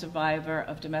as a survivor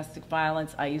of domestic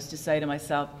violence. I used to say to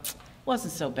myself,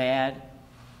 wasn't so bad.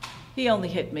 He only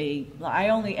hit me. I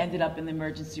only ended up in the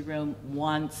emergency room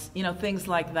once. You know, things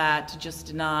like that to just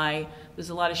deny.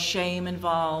 There's a lot of shame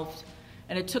involved.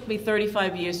 And it took me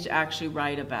 35 years to actually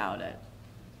write about it.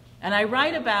 And I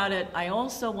write about it. I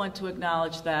also want to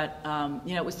acknowledge that,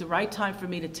 it was the right time for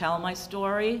me to tell my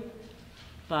story,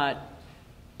 but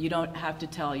you don't have to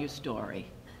tell your story.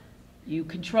 You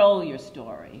control your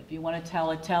story. If you want to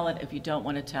tell it, tell it. If you don't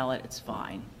want to tell it, it's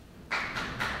fine.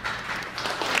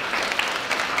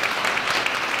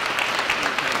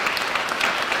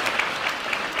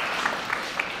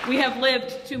 We have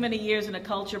lived too many years in a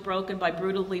culture broken by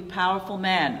brutally powerful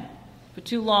men. For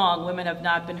too long, women have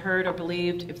not been heard or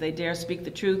believed if they dare speak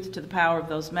the truth to the power of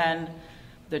those men.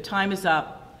 Their time is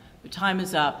up. Their time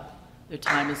is up. Their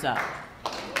time is up.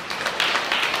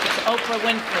 It's Oprah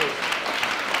Winfrey.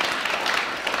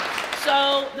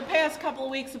 So the past couple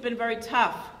of weeks have been very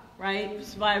tough, right?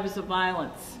 Survivors of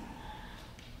violence.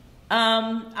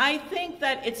 I think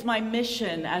that it's my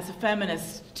mission as a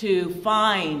feminist to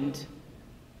find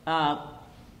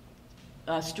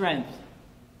strength.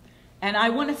 And I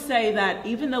want to say that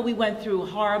even though we went through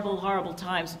horrible, horrible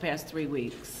times the past 3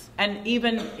 weeks, and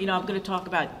even, I'm going to talk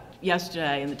about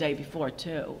yesterday and the day before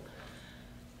too,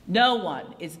 no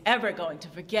one is ever going to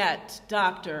forget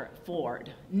Dr.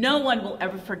 Ford. No one will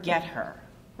ever forget her,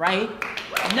 right?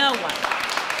 No one.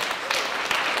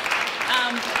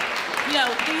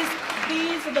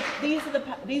 These are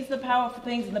the powerful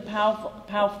things and the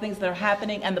powerful things that are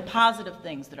happening and the positive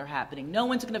things that are happening. No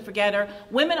one's going to forget her.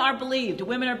 Women are believed.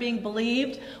 Women are being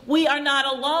believed. We are not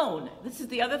alone. This is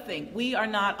the other thing. We are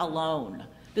not alone.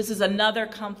 This is another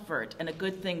comfort and a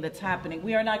good thing that's happening.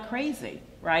 We are not crazy,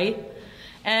 right?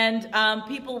 And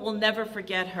people will never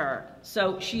forget her.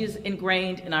 So she is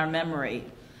ingrained in our memory.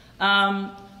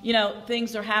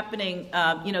 Things are happening.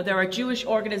 There are Jewish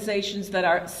organizations that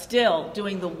are still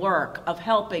doing the work of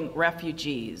helping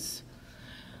refugees.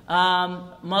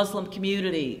 Muslim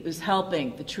community is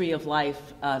helping the Tree of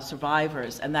Life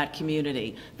survivors and that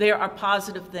community. There are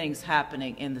positive things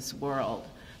happening in this world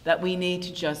that we need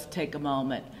to just take a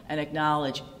moment and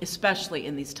acknowledge, especially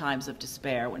in these times of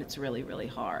despair when it's really, really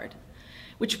hard.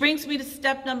 Which brings me to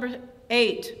step number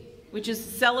 8, which is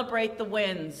celebrate the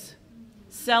wins.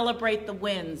 Celebrate the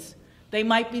wins. They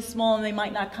might be small and they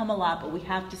might not come a lot, but we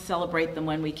have to celebrate them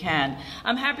when we can.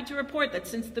 I'm happy to report that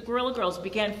since the Guerrilla Girls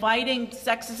began fighting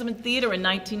sexism in theater in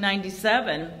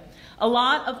 1997, a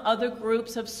lot of other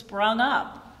groups have sprung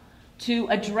up to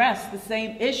address the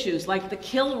same issues, like the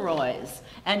Kilroys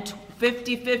and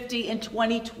 50/50 in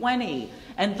 2020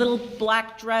 and Little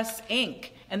Black Dress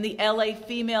Inc. and the LA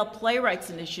Female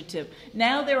Playwrights Initiative.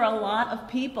 Now there are a lot of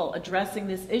people addressing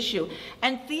this issue,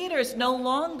 and theaters no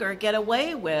longer get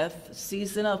away with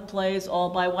season of plays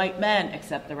all by white men,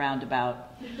 except the Roundabout.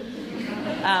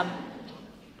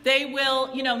 They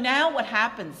will, now what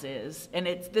happens is, and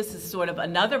this is sort of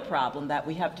another problem that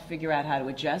we have to figure out how to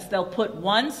address, they'll put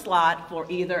one slot for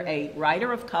either a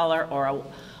writer of color or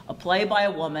a play by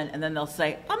a woman, and then they'll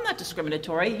say, I'm not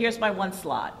discriminatory, here's my one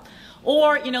slot.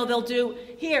 Or, you know, they'll do,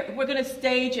 here, we're going to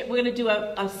stage it, we're going to do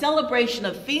a celebration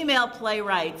of female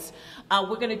playwrights.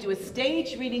 We're going to do a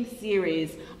stage reading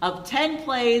series of 10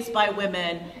 plays by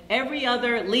women every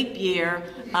other leap year,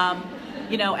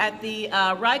 you know, at the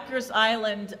Rikers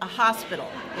Island Hospital,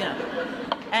 you know.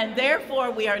 And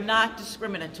therefore, we are not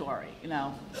discriminatory, you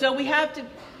know. So we have to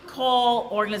call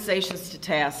organizations to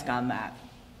task on that.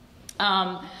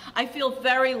 I feel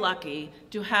very lucky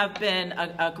to have been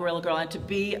a Guerrilla Girl and to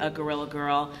be a Guerrilla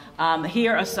Girl.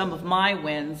 Here are some of my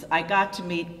wins. I got to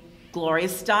meet Gloria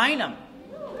Steinem.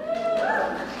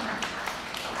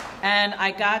 And I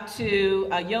got to,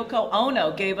 Yoko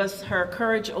Ono gave us her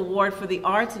Courage Award for the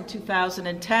Arts in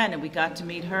 2010, and we got to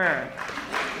meet her.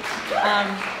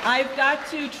 I've got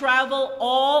to travel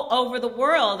all over the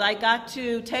world. I got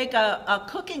to take a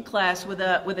cooking class with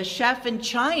a chef in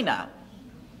China.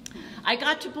 I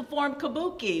got to perform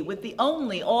kabuki with the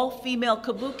only all-female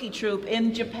kabuki troupe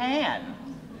in Japan.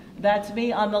 That's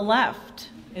me on the left,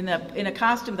 in a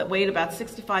costume that weighed about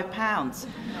 65 pounds.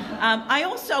 I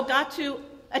also got to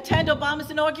attend Obama's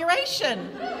inauguration.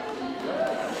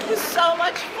 It was so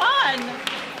much fun.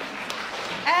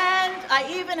 And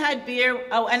I even had beer,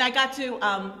 oh, and I got to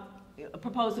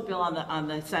propose a bill on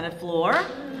the Senate floor.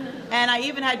 And I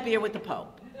even had beer with the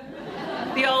Pope,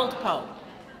 the old Pope.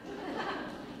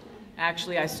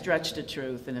 Actually, I stretched the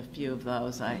truth in a few of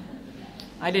those. I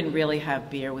didn't really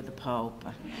have beer with the Pope.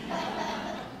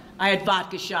 I had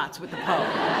vodka shots with the Pope.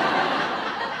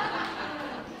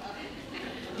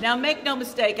 Now, make no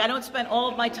mistake, I don't spend all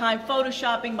of my time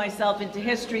photoshopping myself into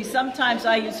history. Sometimes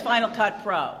I use Final Cut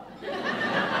Pro.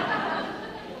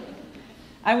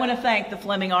 I want to thank the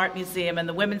Fleming Art Museum and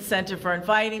the Women's Center for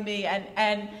inviting me.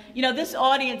 And you know, this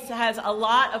audience has a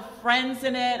lot of friends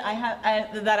in it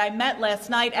that I met last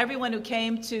night. Everyone who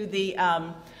came to the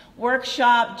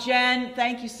workshop. Jen,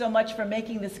 thank you so much for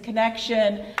making this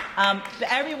connection.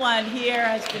 Everyone here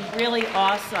has been really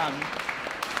awesome.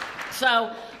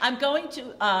 So I'm going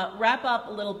to wrap up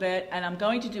a little bit, and I'm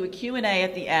going to do a Q&A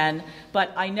at the end,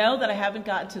 but I know that I haven't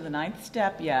gotten to the 9th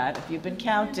step yet. If you've been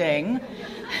counting,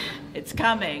 it's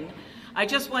coming. I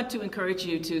just want to encourage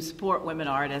you to support women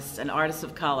artists and artists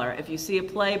of color. If you see a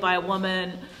play by a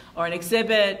woman or an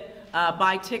exhibit,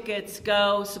 buy tickets,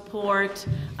 go, support.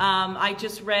 I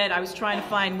just read, I was trying to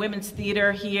find women's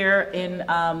theater here in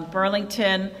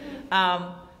Burlington.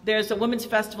 There's a Women's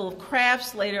Festival of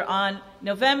Crafts later on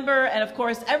November, and of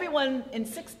course, everyone in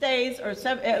 6 days or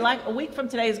like a week from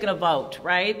today is going to vote,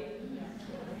 right?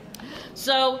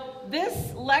 So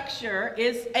this lecture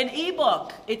is an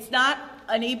ebook. It's not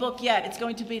an ebook yet. It's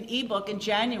going to be an ebook in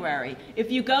January.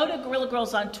 If you go to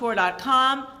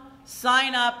GuerrillaGirlsOnTour.com,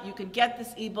 sign up. You can get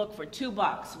this ebook for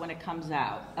 $2 when it comes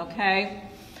out. Okay.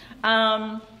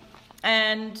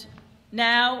 And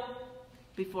now,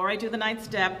 before I do the 9th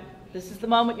step. This is the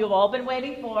moment you've all been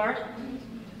waiting for.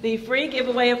 The free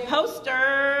giveaway of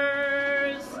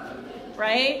posters,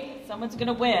 right? Someone's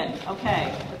gonna win.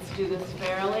 Okay, let's do this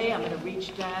fairly. I'm gonna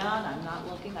reach down. I'm not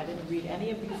looking, I didn't read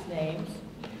any of these names.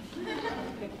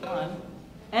 Pick one.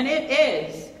 And it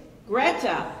is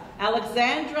Greta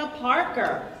Alexandra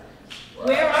Parker.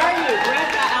 Where are you,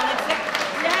 Greta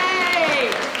Alexandra? Yay!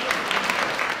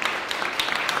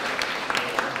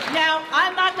 Now,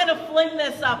 I'm not gonna fling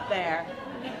this up there.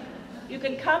 You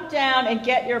can come down and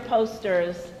get your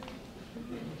posters.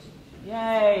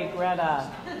 Yay,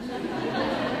 Greta.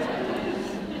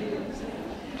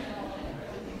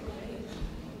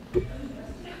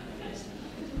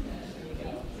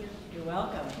 You're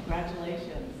welcome.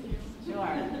 Congratulations.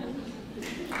 Sure.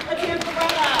 Let's hear for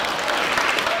Greta.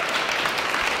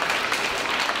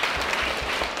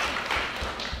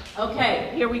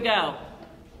 Okay, here we go.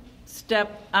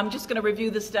 I'm just going to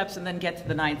review the steps and then get to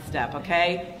the 9th step,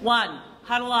 okay? 1,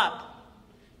 huddle up.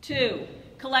 2,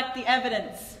 collect the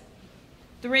evidence.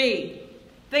 3,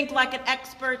 think like an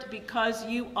expert because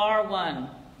you are one.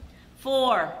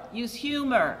 4, use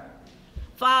humor.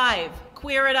 5,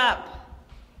 queer it up.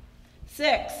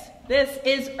 6, this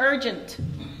is urgent.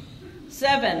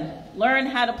 7, learn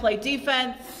how to play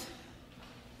defense.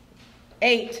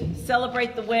 8,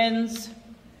 celebrate the wins.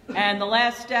 And the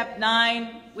last step,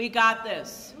 9, we got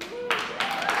this.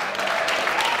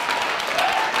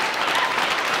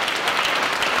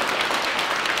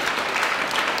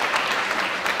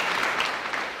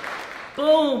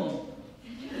 Boom.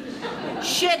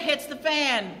 Shit hits the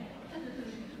fan.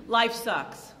 Life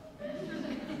sucks.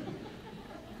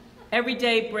 Every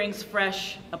day brings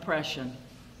fresh oppression.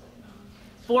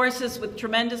 Forces with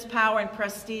tremendous power and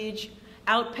prestige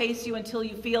outpace you until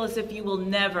you feel as if you will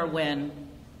never win.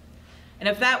 And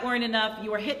if that weren't enough,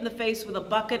 you are hit in the face with a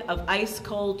bucket of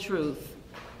ice-cold truth.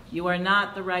 You are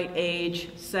not the right age,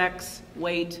 sex,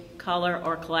 weight, color,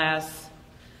 or class.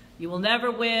 You will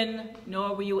never win,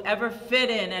 nor will you ever fit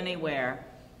in anywhere.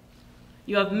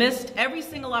 You have missed every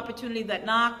single opportunity that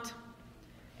knocked,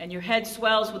 and your head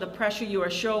swells with a pressure you are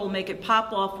sure will make it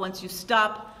pop off once you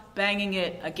stop banging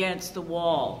it against the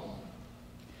wall.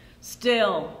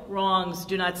 Still, wrongs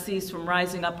do not cease from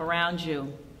rising up around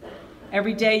you.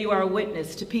 Every day you are a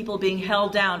witness to people being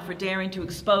held down for daring to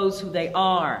expose who they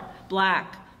are: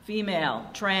 black, female,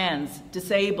 trans,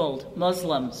 disabled,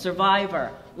 Muslim,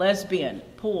 survivor, lesbian,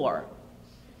 poor.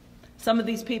 Some of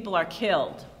these people are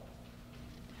killed.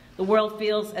 The world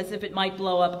feels as if it might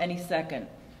blow up any second.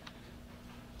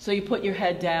 So you put your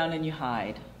head down and you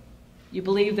hide. You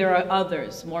believe there are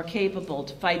others more capable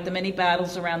to fight the many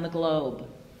battles around the globe.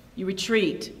 You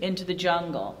retreat into the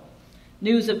jungle.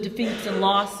 News of defeats and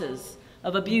losses,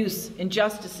 of abuse,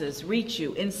 injustices reach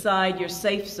you inside your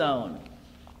safe zone.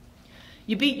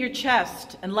 You beat your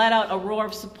chest and let out a roar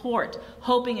of support,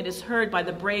 hoping it is heard by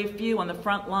the brave few on the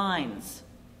front lines.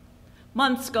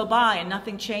 Months go by and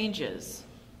nothing changes.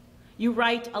 You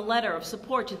write a letter of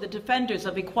support to the defenders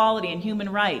of equality and human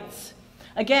rights.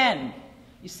 Again,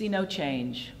 you see no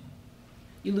change.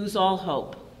 You lose all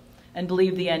hope and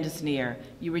believe the end is near.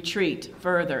 You retreat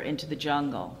further into the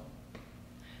jungle.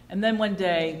 And then one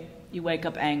day, you wake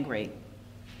up angry.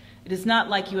 It is not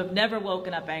like you have never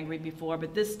woken up angry before,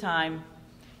 but this time,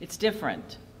 it's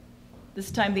different.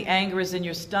 This time the anger is in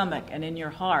your stomach and in your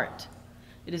heart.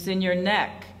 It is in your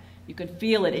neck. You can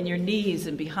feel it in your knees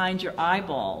and behind your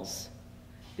eyeballs.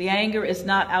 The anger is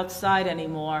not outside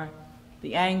anymore.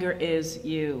 The anger is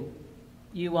you.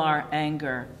 You are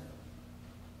anger.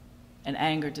 And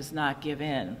anger does not give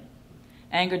in.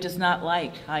 Anger does not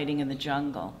like hiding in the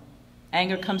jungle.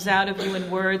 Anger comes out of you in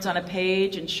words on a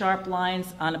page and sharp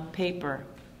lines on a paper.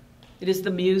 It is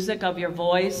the music of your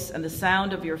voice and the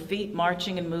sound of your feet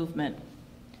marching in movement.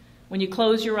 When you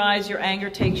close your eyes, your anger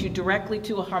takes you directly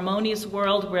to a harmonious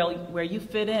world where you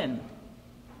fit in.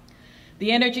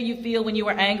 The energy you feel when you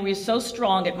are angry is so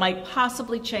strong it might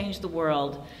possibly change the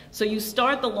world. So you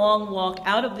start the long walk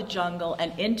out of the jungle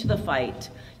and into the fight.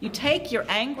 You take your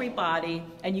angry body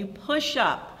and you push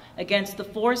up against the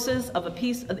forces of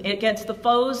against the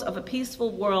foes of a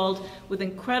peaceful world with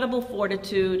incredible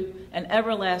fortitude and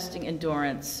everlasting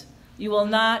endurance. You will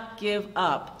not give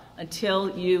up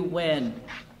until you win.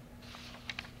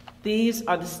 These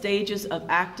are the stages of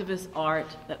activist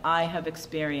art that I have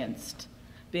experienced.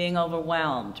 Being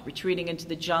overwhelmed, retreating into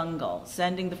the jungle,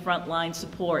 sending the frontline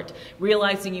support,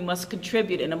 realizing you must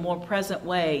contribute in a more present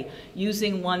way,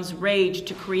 using one's rage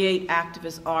to create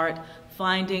activist art,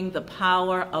 finding the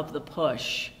power of the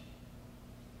push.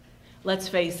 Let's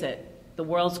face it, the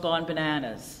world's gone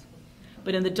bananas.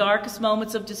 But in the darkest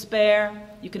moments of despair,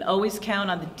 you can always count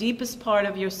on the deepest part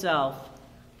of yourself,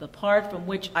 the part from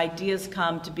which ideas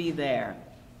come to be there.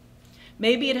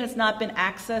 Maybe it has not been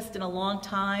accessed in a long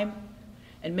time,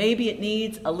 and maybe it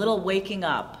needs a little waking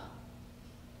up.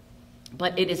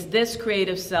 But it is this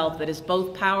creative self that is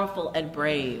both powerful and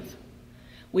brave.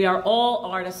 We are all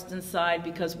artists inside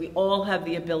because we all have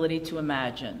the ability to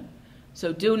imagine.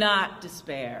 So do not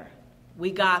despair. We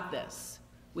got this.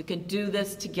 We can do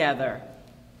this together.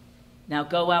 Now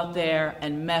go out there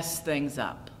and mess things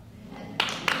up.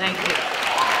 Thank you.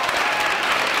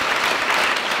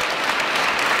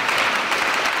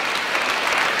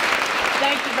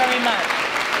 Thank you very much.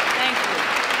 Thank you.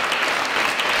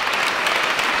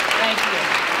 Thank you.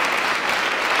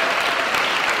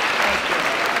 Thank you.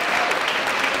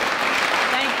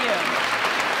 Thank you.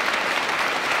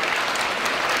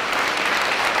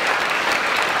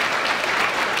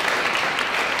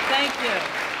 Thank you.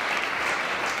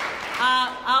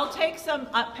 I'll take some,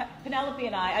 Penelope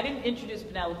and I didn't introduce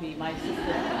Penelope, my sister,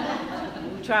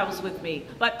 who travels with me,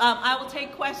 but I will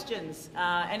take questions.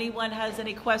 Anyone has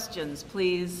any questions,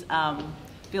 please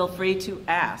feel free to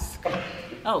ask.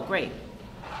 Oh, great.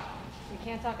 We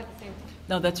can't talk at the same time.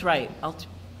 No, that's right.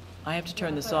 I have to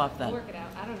turn this off then. I'll work it out.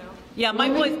 I don't know. Yeah, my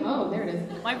voice. Oh, there it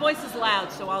is. My voice is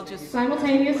loud, so I'll just.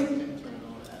 Simultaneous?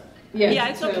 Yes, yeah,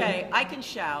 it's okay. I can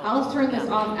shout. I'll turn this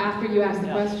off after you ask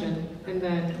the question, and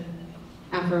then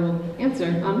after we'll answer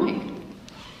on mic.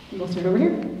 And we'll start over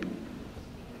here.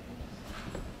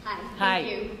 Hi.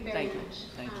 Thank you very much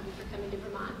Thank you. for coming to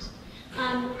Vermont.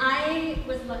 I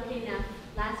was lucky enough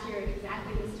last year at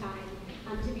exactly this time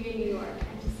to be in New York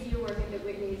and to see your work at the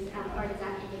Whitney's Art is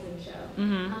Activism show.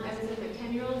 Mm-hmm. I was with my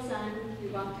 10-year-old son. We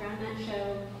walked around that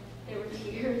show. There were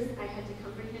tears. I had to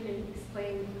comfort him and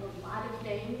explain a lot of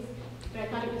things, but I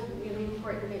thought it was really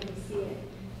important that he see it.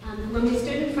 When we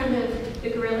stood in front of the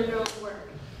Guerrilla girls' work,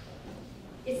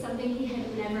 it's something he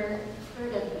had never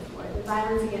heard of before. The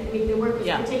violence against, I mean, the work was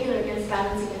particular against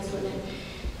violence against women.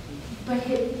 But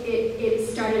it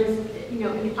started, you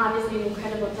know, obviously an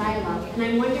incredible dialogue. And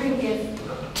I'm wondering if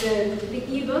the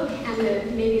ebook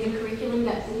and maybe the curriculum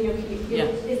that, you know,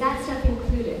 is that stuff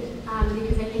included?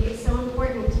 Because I think it's so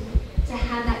important to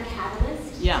have that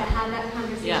catalyst, to have that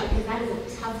conversation, because that is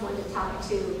a tough one to talk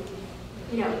to,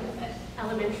 you know,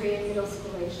 elementary and middle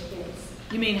school aged kids.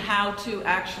 You mean how to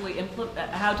actually implement,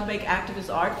 how to make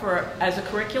activist art as a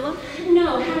curriculum?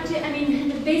 No,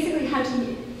 basically how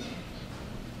to.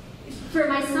 For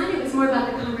my son, it was more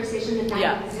about the conversation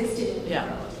that existed in the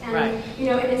world. And, you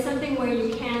know, and it's something where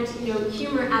you can't, you know,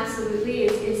 humor absolutely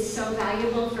is so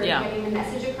valuable for getting the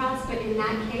message across, but in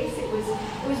that case, it was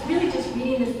really just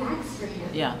reading the facts for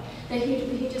him. That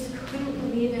he just couldn't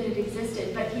believe that it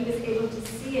existed, but he was able to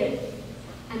see it,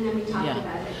 and then we talked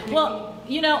about it. And well,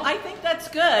 you know, I think that's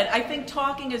good. I think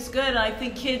talking is good, and I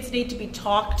think kids need to be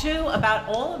talked to about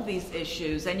all of these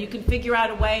issues, and you can figure out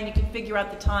a way, and you can figure out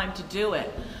the time to do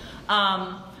it.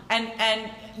 And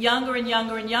younger and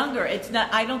younger and younger. It's not.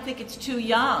 I don't think it's too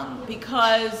young,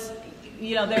 because,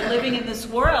 you know, they're living in this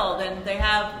world and they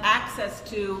have access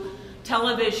to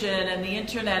television and the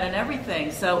internet and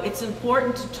everything. So it's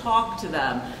important to talk to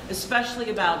them, especially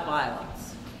about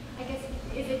violence. I guess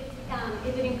is it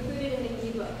included in the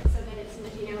ebook so that it's,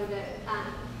 you know,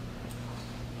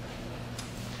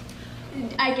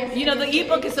 I guess, you know, the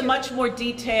ebook is a much more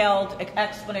detailed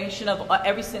explanation of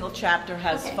every single chapter.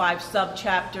 Has 5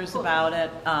 sub-chapters about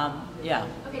it.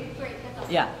 Okay, great. That's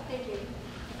awesome. Thank you.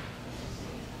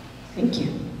 Thank you.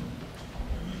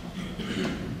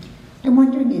 I'm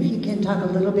wondering if you can talk a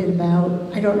little bit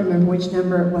about, I don't remember which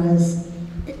number it was,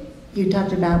 you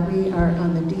talked about we are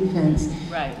on the defense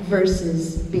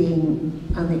versus being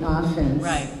on the offense.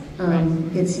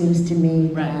 It seems to me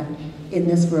that in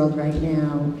this world right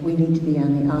now, we need to be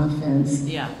on the offense,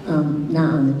 not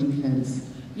on the defense.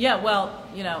 Yeah, well,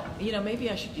 you know, maybe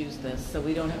I should use this so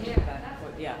we don't have to go back and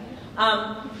forth.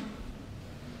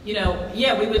 You know,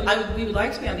 we would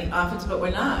like to be on the offense, but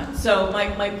we're not. So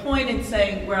my point in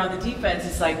saying we're on the defense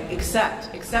is like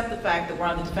accept the fact that we're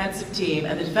on the defensive team,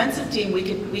 and the defensive team we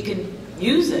can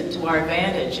use it to our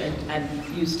advantage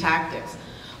and use tactics.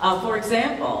 For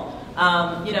example.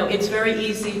 You know, it's very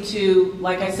easy to,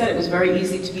 like I said, it was very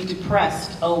easy to be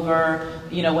depressed over,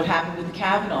 you know, what happened with the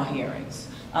Kavanaugh hearings.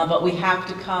 But we have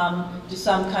to come to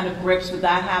some kind of grips with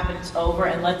that happened, it's over,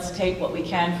 and let's take what we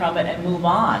can from it and move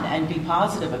on and be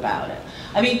positive about it.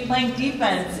 I mean, playing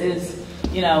defense is,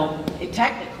 you know,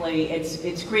 technically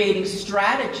it's creating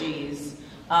strategies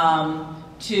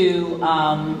to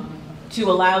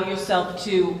allow yourself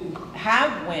to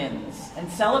have wins and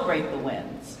celebrate the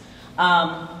wins.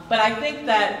 But I think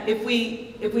that if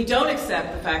we don't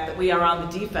accept the fact that we are on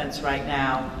the defense right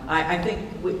now, I think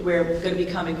we're going to be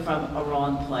coming from a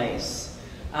wrong place.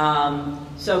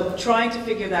 So trying to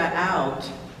figure that out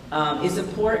is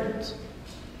important.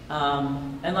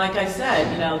 And like I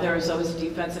said, you know, there is always a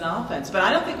defense and offense. But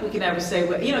I don't think we can ever say,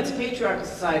 you know, it's a patriarchal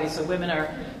society, so women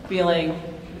are feeling,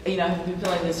 you know, have been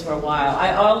feeling this for a while.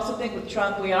 I also think with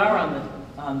Trump we are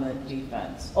on the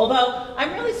defense. Although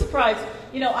I'm really surprised,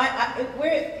 you know,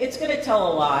 it's going to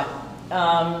tell a lot.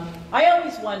 I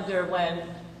always wonder when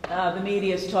the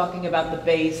media is talking about the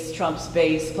base, Trump's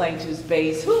base, playing to his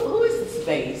base. Who is this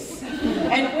base?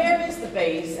 And where is the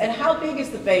base? And how big is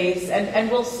the base? And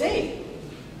we'll see.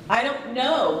 I don't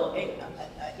know.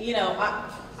 You know,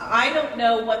 I don't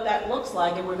know what that looks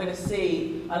like, and we're going to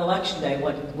see on Election Day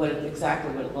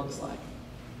exactly what it looks like.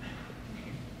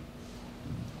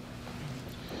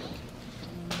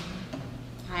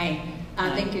 Hi.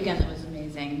 Thank you again. That was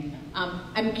amazing.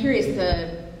 I'm curious,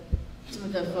 some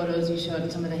of the photos you showed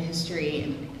and some of the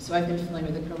history. So I've been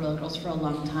familiar with the Guerrilla Girls for a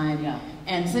long time.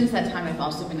 And since that time, I've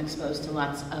also been exposed to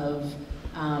lots of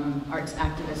arts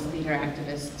activists, theater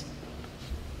activists,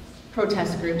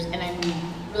 protest groups. And I'm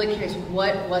really curious,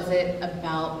 what was it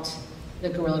about the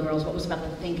Guerrilla Girls? What was about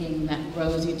the thinking that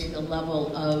rose you to the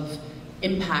level of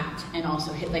impact and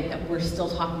also hit, like, that we're still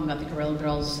talking about the Guerrilla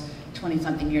Girls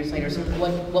 20-something years later? So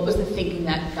what was the thinking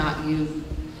that got you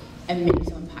and made you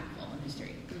so impactful in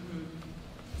history?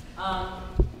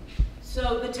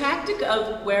 So the tactic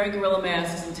of wearing gorilla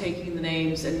masks and taking the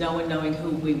names and no one knowing who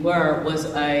we were was,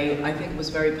 I think, was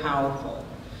very powerful.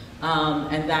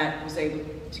 And that was able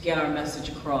to get our message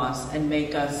across and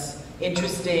make us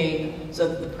interesting so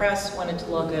that the press wanted to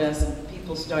look at us and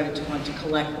people started to want to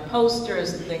collect the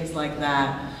posters and things like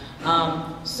that.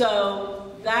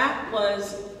 So that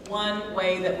was one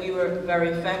way that we were very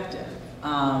effective.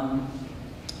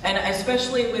 And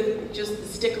especially with just the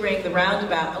stickering, the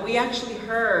roundabout, we actually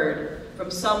heard from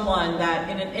someone that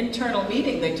in an internal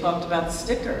meeting they talked about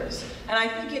stickers. And I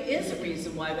think it is a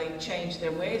reason why they changed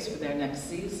their ways for their next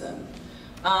season.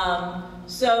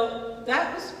 So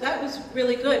that was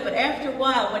really good. But after a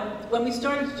while, when we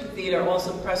started to do theater,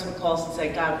 also the press would call us and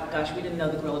say, gosh, we didn't know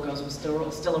the Guerrilla Girls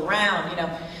were still around. You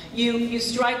know, you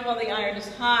strike while the iron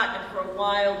is hot, and for a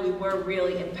while we were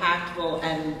really impactful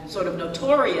and sort of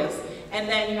notorious. And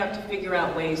then you have to figure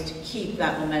out ways to keep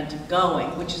that momentum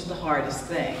going, which is the hardest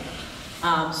thing.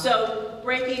 So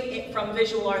breaking it from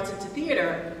visual arts into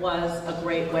theater was a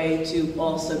great way to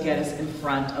also get us in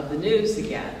front of the news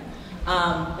again.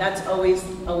 That's always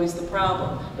the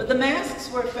problem. But the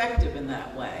masks were effective in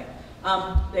that way.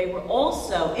 They were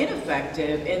also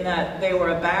ineffective in that they were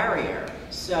a barrier.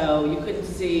 So you couldn't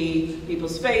see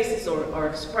people's faces or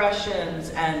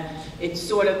expressions, and it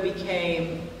sort of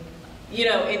became, you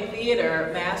know, in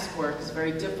theater, mask work is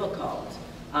very difficult.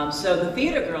 So the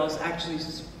theater girls actually,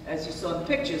 as you saw in the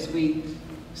pictures,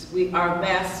 our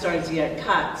masks started to get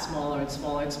cut smaller and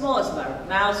smaller and smaller, so that our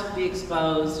mouths would be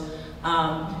exposed.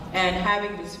 And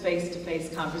having this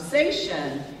face-to-face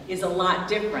conversation is a lot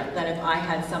different than if I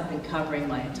had something covering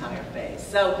my entire face.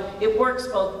 So it works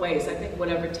both ways. I think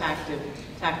whatever tactic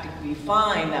you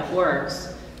find that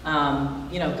works,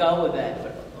 you know, go with it.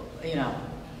 But, you know,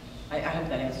 I hope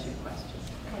that answers your question.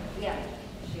 Yeah.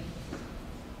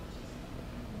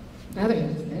 There we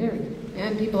go.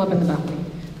 And people up in the balcony.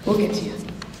 We'll get to you.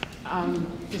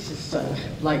 This is a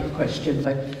light question,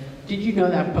 but did you know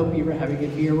that Pope you were having a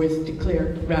beer with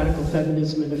declared radical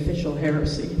feminism an official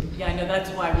heresy? Yeah, I know, that's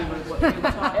why we were talking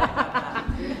about that.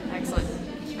 Excellent.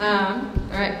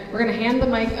 All right, we're going to hand the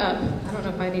mic up. I don't know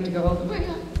if I need to go all the way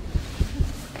up.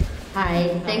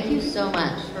 Hi, thank you so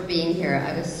much for being here.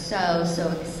 I was so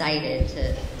excited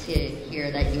to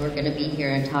hear that you were going to be here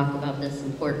and talk about this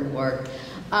important work.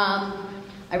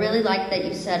 I really like that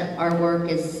you said our work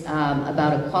is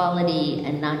about equality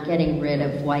and not getting rid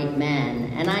of white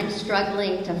men. And I'm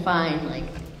struggling to find like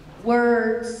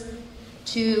words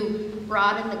to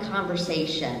broaden the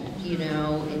conversation, you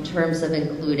know, in terms of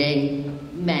including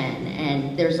men.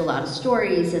 And there's a lot of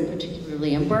stories, and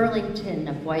particularly in Burlington,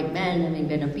 of white men having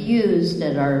been abused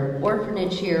at our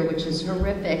orphanage here, which is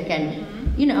horrific.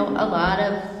 And, you know, a lot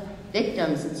of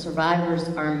victims and survivors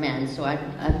are men, so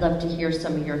I'd love to hear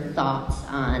some of your thoughts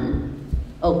on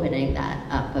opening that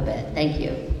up a bit. Thank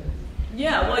you.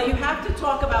 Yeah, well, you have to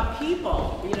talk about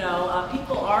people. You know,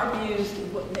 people are abused.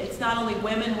 It's not only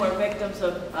women who are victims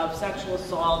of sexual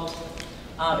assault,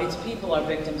 it's people are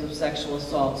victims of sexual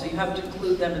assault, so you have to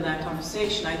include them in that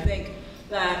conversation. I think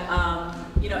that,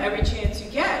 you know, every chance you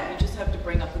get, you just have to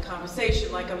bring up the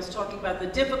conversation, like I was talking about the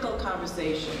difficult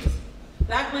conversations.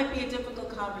 That might be a difficult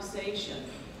conversation.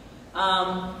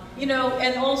 You know,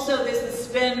 and also there's this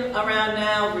spin around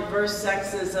now, reverse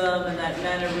sexism, and that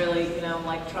men are really, you know,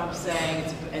 like Trump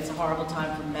saying, it's a horrible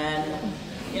time for men.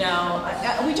 You know,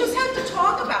 we just have to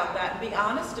talk about that and be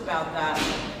honest about that.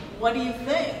 What do you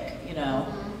think, you know?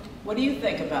 What do you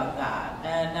think about that?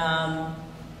 And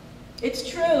it's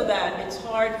true that it's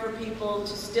hard for people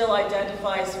to still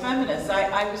identify as feminists.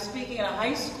 I was speaking at a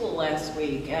high school last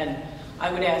week, and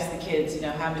I would ask the kids, you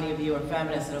know, how many of you are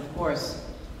feminists? And of course,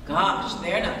 gosh,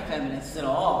 they're not feminists at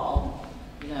all.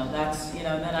 You know, that's, you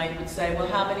know, and then I would say, well,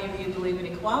 how many of you believe in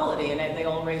equality? And they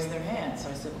all raised their hands. So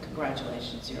I said, well,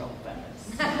 congratulations, you're all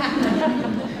feminists.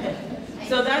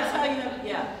 So that's how you have,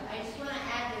 yeah. I just want to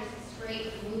add, there's this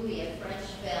great movie, a French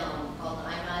film called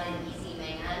I'm Not an Easy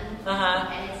Man.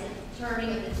 And it's a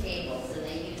turning of the tables, and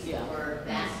they use the word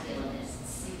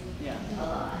masculinists a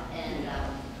lot. And I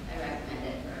recommend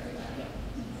it for everybody.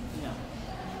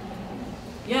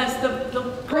 Yes, the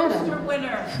poster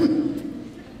winner,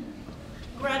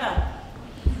 Greta.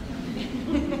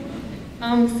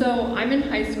 So I'm in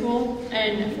high school,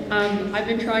 and I've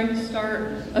been trying to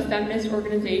start a feminist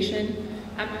organization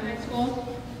at my high school.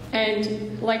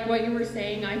 And like what you were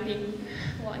saying, I think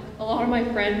like a lot of my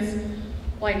friends,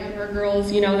 like are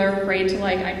girls, you know, they're afraid to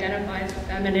like identify as a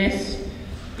feminist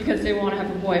because they want to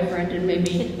have a boyfriend, and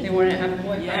maybe they wouldn't have a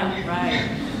boyfriend. Yeah,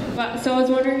 right. But so I was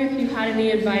wondering if you had any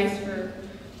advice for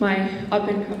my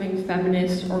up-and-coming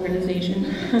feminist organization.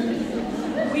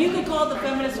 Well, you could call it the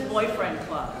Feminist Boyfriend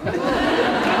Club.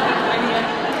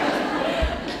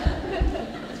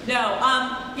 No,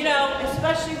 you know,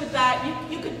 especially with that,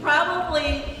 you could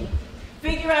probably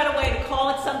figure out a way to call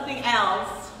it something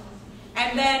else,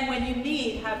 and then when you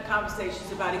meet, have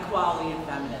conversations about equality and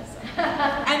feminism.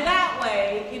 And that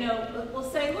way, you know, we'll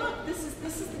say, look, this is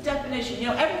the definition. You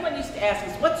know, everyone used to ask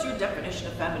us, what's your definition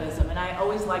of feminism? And I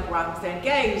always liked Roxanne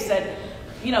Gay, who said,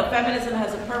 you know, feminism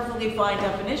has a perfectly fine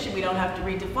definition. We don't have to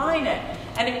redefine it.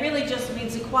 And it really just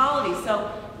means equality.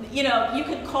 So, you know, you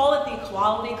could call it the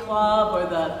Equality Club or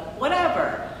the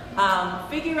whatever.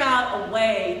 Figure out a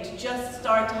way to just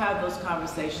start to have those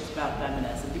conversations about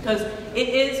feminism, because it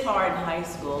is hard in high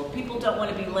school. People don't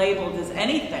want to be labeled as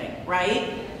anything,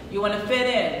 right? You want to fit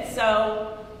in.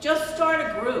 So just start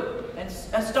a group and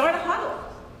start a huddle.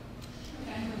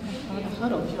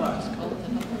 Huddle.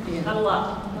 Sure. Huddle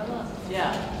up.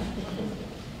 Yeah.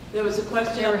 There was a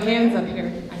question. There were hands up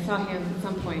here. I saw hands at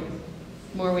some point.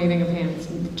 More waving of hands.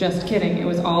 Just kidding. It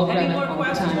was all Greta all the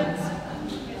time.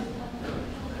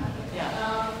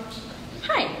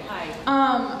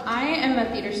 I am a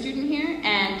theater student here,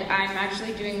 and I'm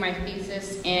actually doing my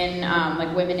thesis in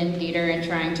like women in theater and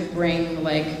trying to bring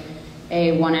like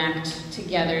a one act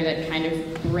together that kind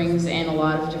of brings in a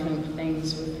lot of different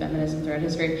things with feminism throughout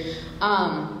history.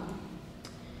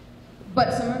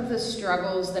 But some of the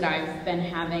struggles that I've been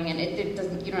having, and it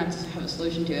doesn't, you don't have to have a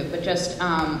solution to it, but just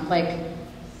like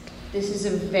this is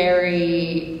a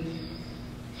very,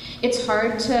 it's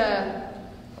hard to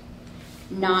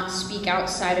not speak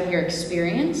outside of your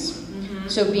experience. Mm-hmm.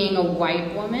 So being a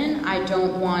white woman, I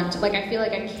don't want, like I feel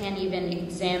like I can't even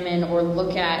examine or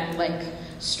look at like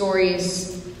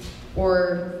stories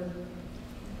or,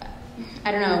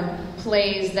 I don't know,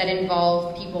 plays that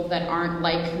involve people that aren't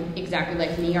like exactly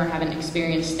like me or haven't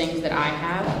experienced things that I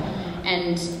have.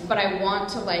 But I want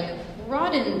to like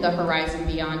broaden the horizon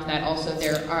beyond that. Also,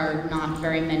 there are not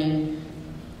very many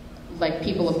like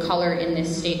people of color in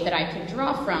this state that I could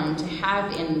draw from to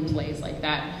have in plays like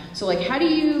that. So like how do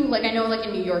you, like I know like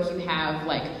in New York you have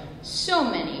like so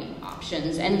many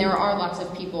options and there are lots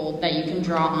of people that you can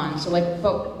draw on. So like,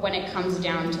 but when it comes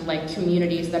down to like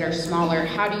communities that are smaller,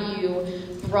 how do you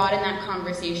broaden that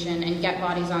conversation and get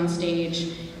bodies on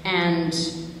stage and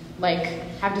like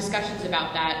have discussions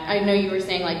about that? I know you were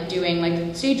saying like doing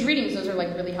like stage readings, those are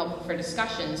like really helpful for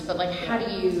discussions, but like how do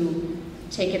you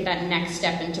take it that next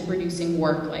step into producing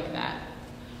work like that?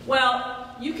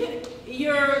 Well,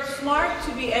 you're smart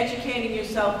to be educating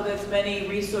yourself with as many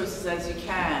resources as you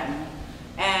can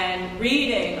and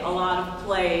reading a lot of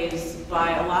plays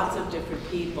by lots of different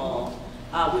people,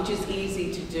 which is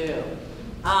easy to do.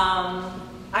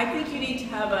 I think you need to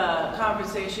have a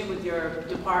conversation with your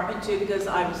department too, because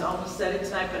I was almost said it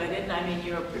tonight, but I didn't. I mean,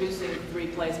 you're producing 3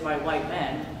 plays by white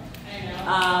men.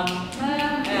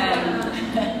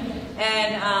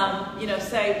 You know,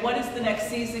 say, what is the next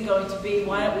season going to be?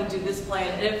 Why don't we do this play?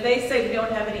 And if they say we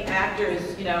don't have any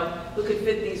actors, you know, who could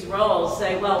fit these roles,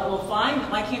 say, well, we'll find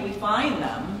them. Why can't we find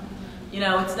them? You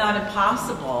know, it's not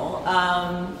impossible.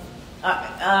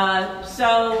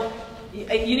 So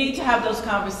you need to have those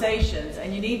conversations,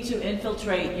 and you need to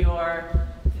infiltrate your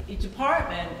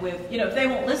department with, you know, if they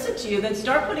won't listen to you, then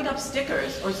start putting up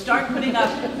stickers or start putting up,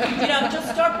 you know,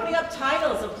 just start putting up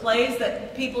titles of plays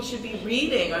that people should be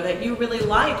reading or that you really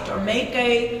liked, or make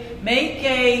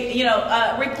a you know,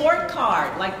 a report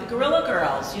card like the Guerrilla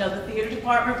Girls, you know, the theater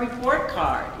department report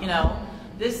card, you know,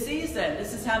 this season,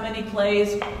 this is how many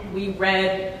plays we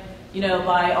read, you know,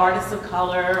 by artists of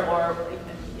color, or,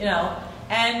 you know,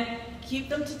 and keep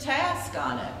them to task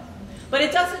on it. But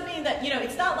it doesn't mean that, you know,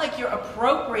 it's not like you're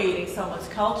appropriating someone's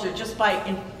culture just by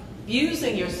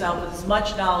infusing yourself with as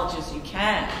much knowledge as you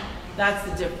can. That's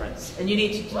the difference. And you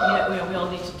need to, you know, we all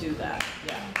need to do that.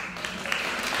 Yeah.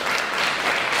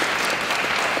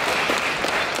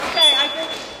 Okay, I think,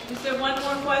 is there one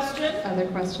more question? Other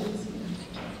questions?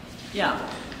 Yeah.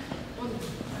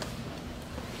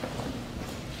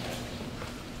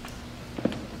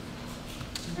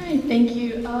 Hi, thank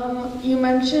you. You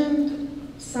mentioned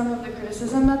some of the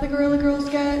criticism that the Guerrilla Girls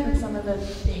get and some of the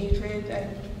hatred I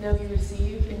know you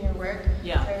receive in your work.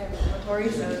 Yeah. Very inflammatory,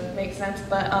 so it makes sense.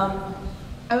 But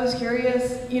I was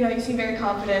curious, you know, you seem very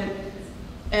confident,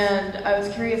 and I was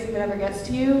curious if it ever gets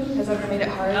to you. Has it ever made it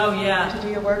hard to do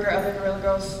your work, or other Guerrilla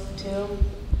Girls too?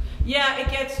 Yeah, it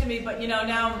gets to me, but you know,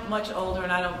 now I'm much older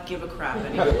and I don't give a crap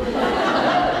anymore. It's a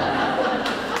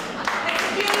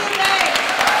beautiful day.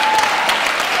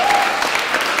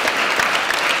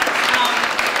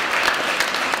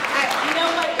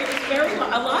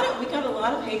 We got a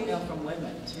lot of hate mail from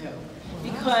women too,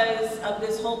 because of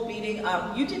this whole beating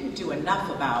up. You didn't do enough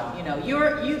about, you know, you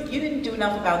didn't do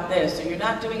enough about this, or you're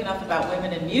not doing enough about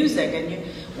women in music, and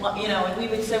you know, and we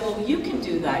would say, well, you can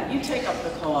do that. You take up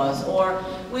the cause, or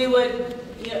we would,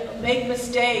 you know, make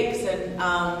mistakes, and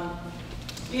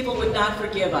people would not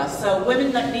forgive us. So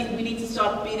women, we need to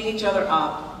stop beating each other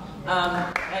up,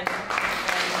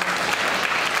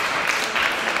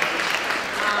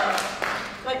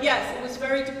 But yes, it was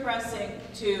very depressing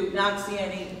to not see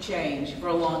any change for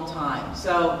a long time.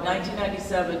 So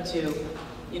 1997 to,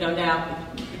 now,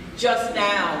 just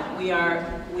now, we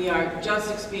are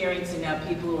just experiencing now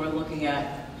people who are looking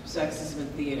at sexism in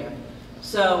theater.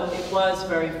 So it was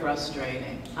very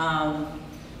frustrating.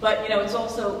 But it's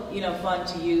also fun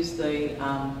to use the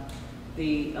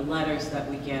letters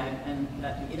that we get and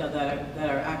that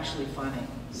are actually funny.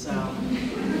 So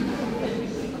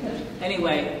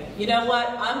anyway, you know what?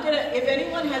 If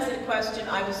anyone has a question,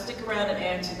 I will stick around and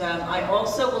answer them. I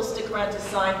also will stick around to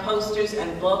sign posters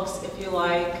and books if you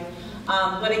like.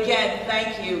 But again,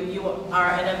 thank you. You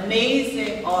are an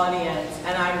amazing audience,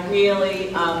 and I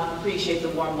really appreciate the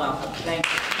warm welcome. Thank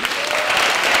you.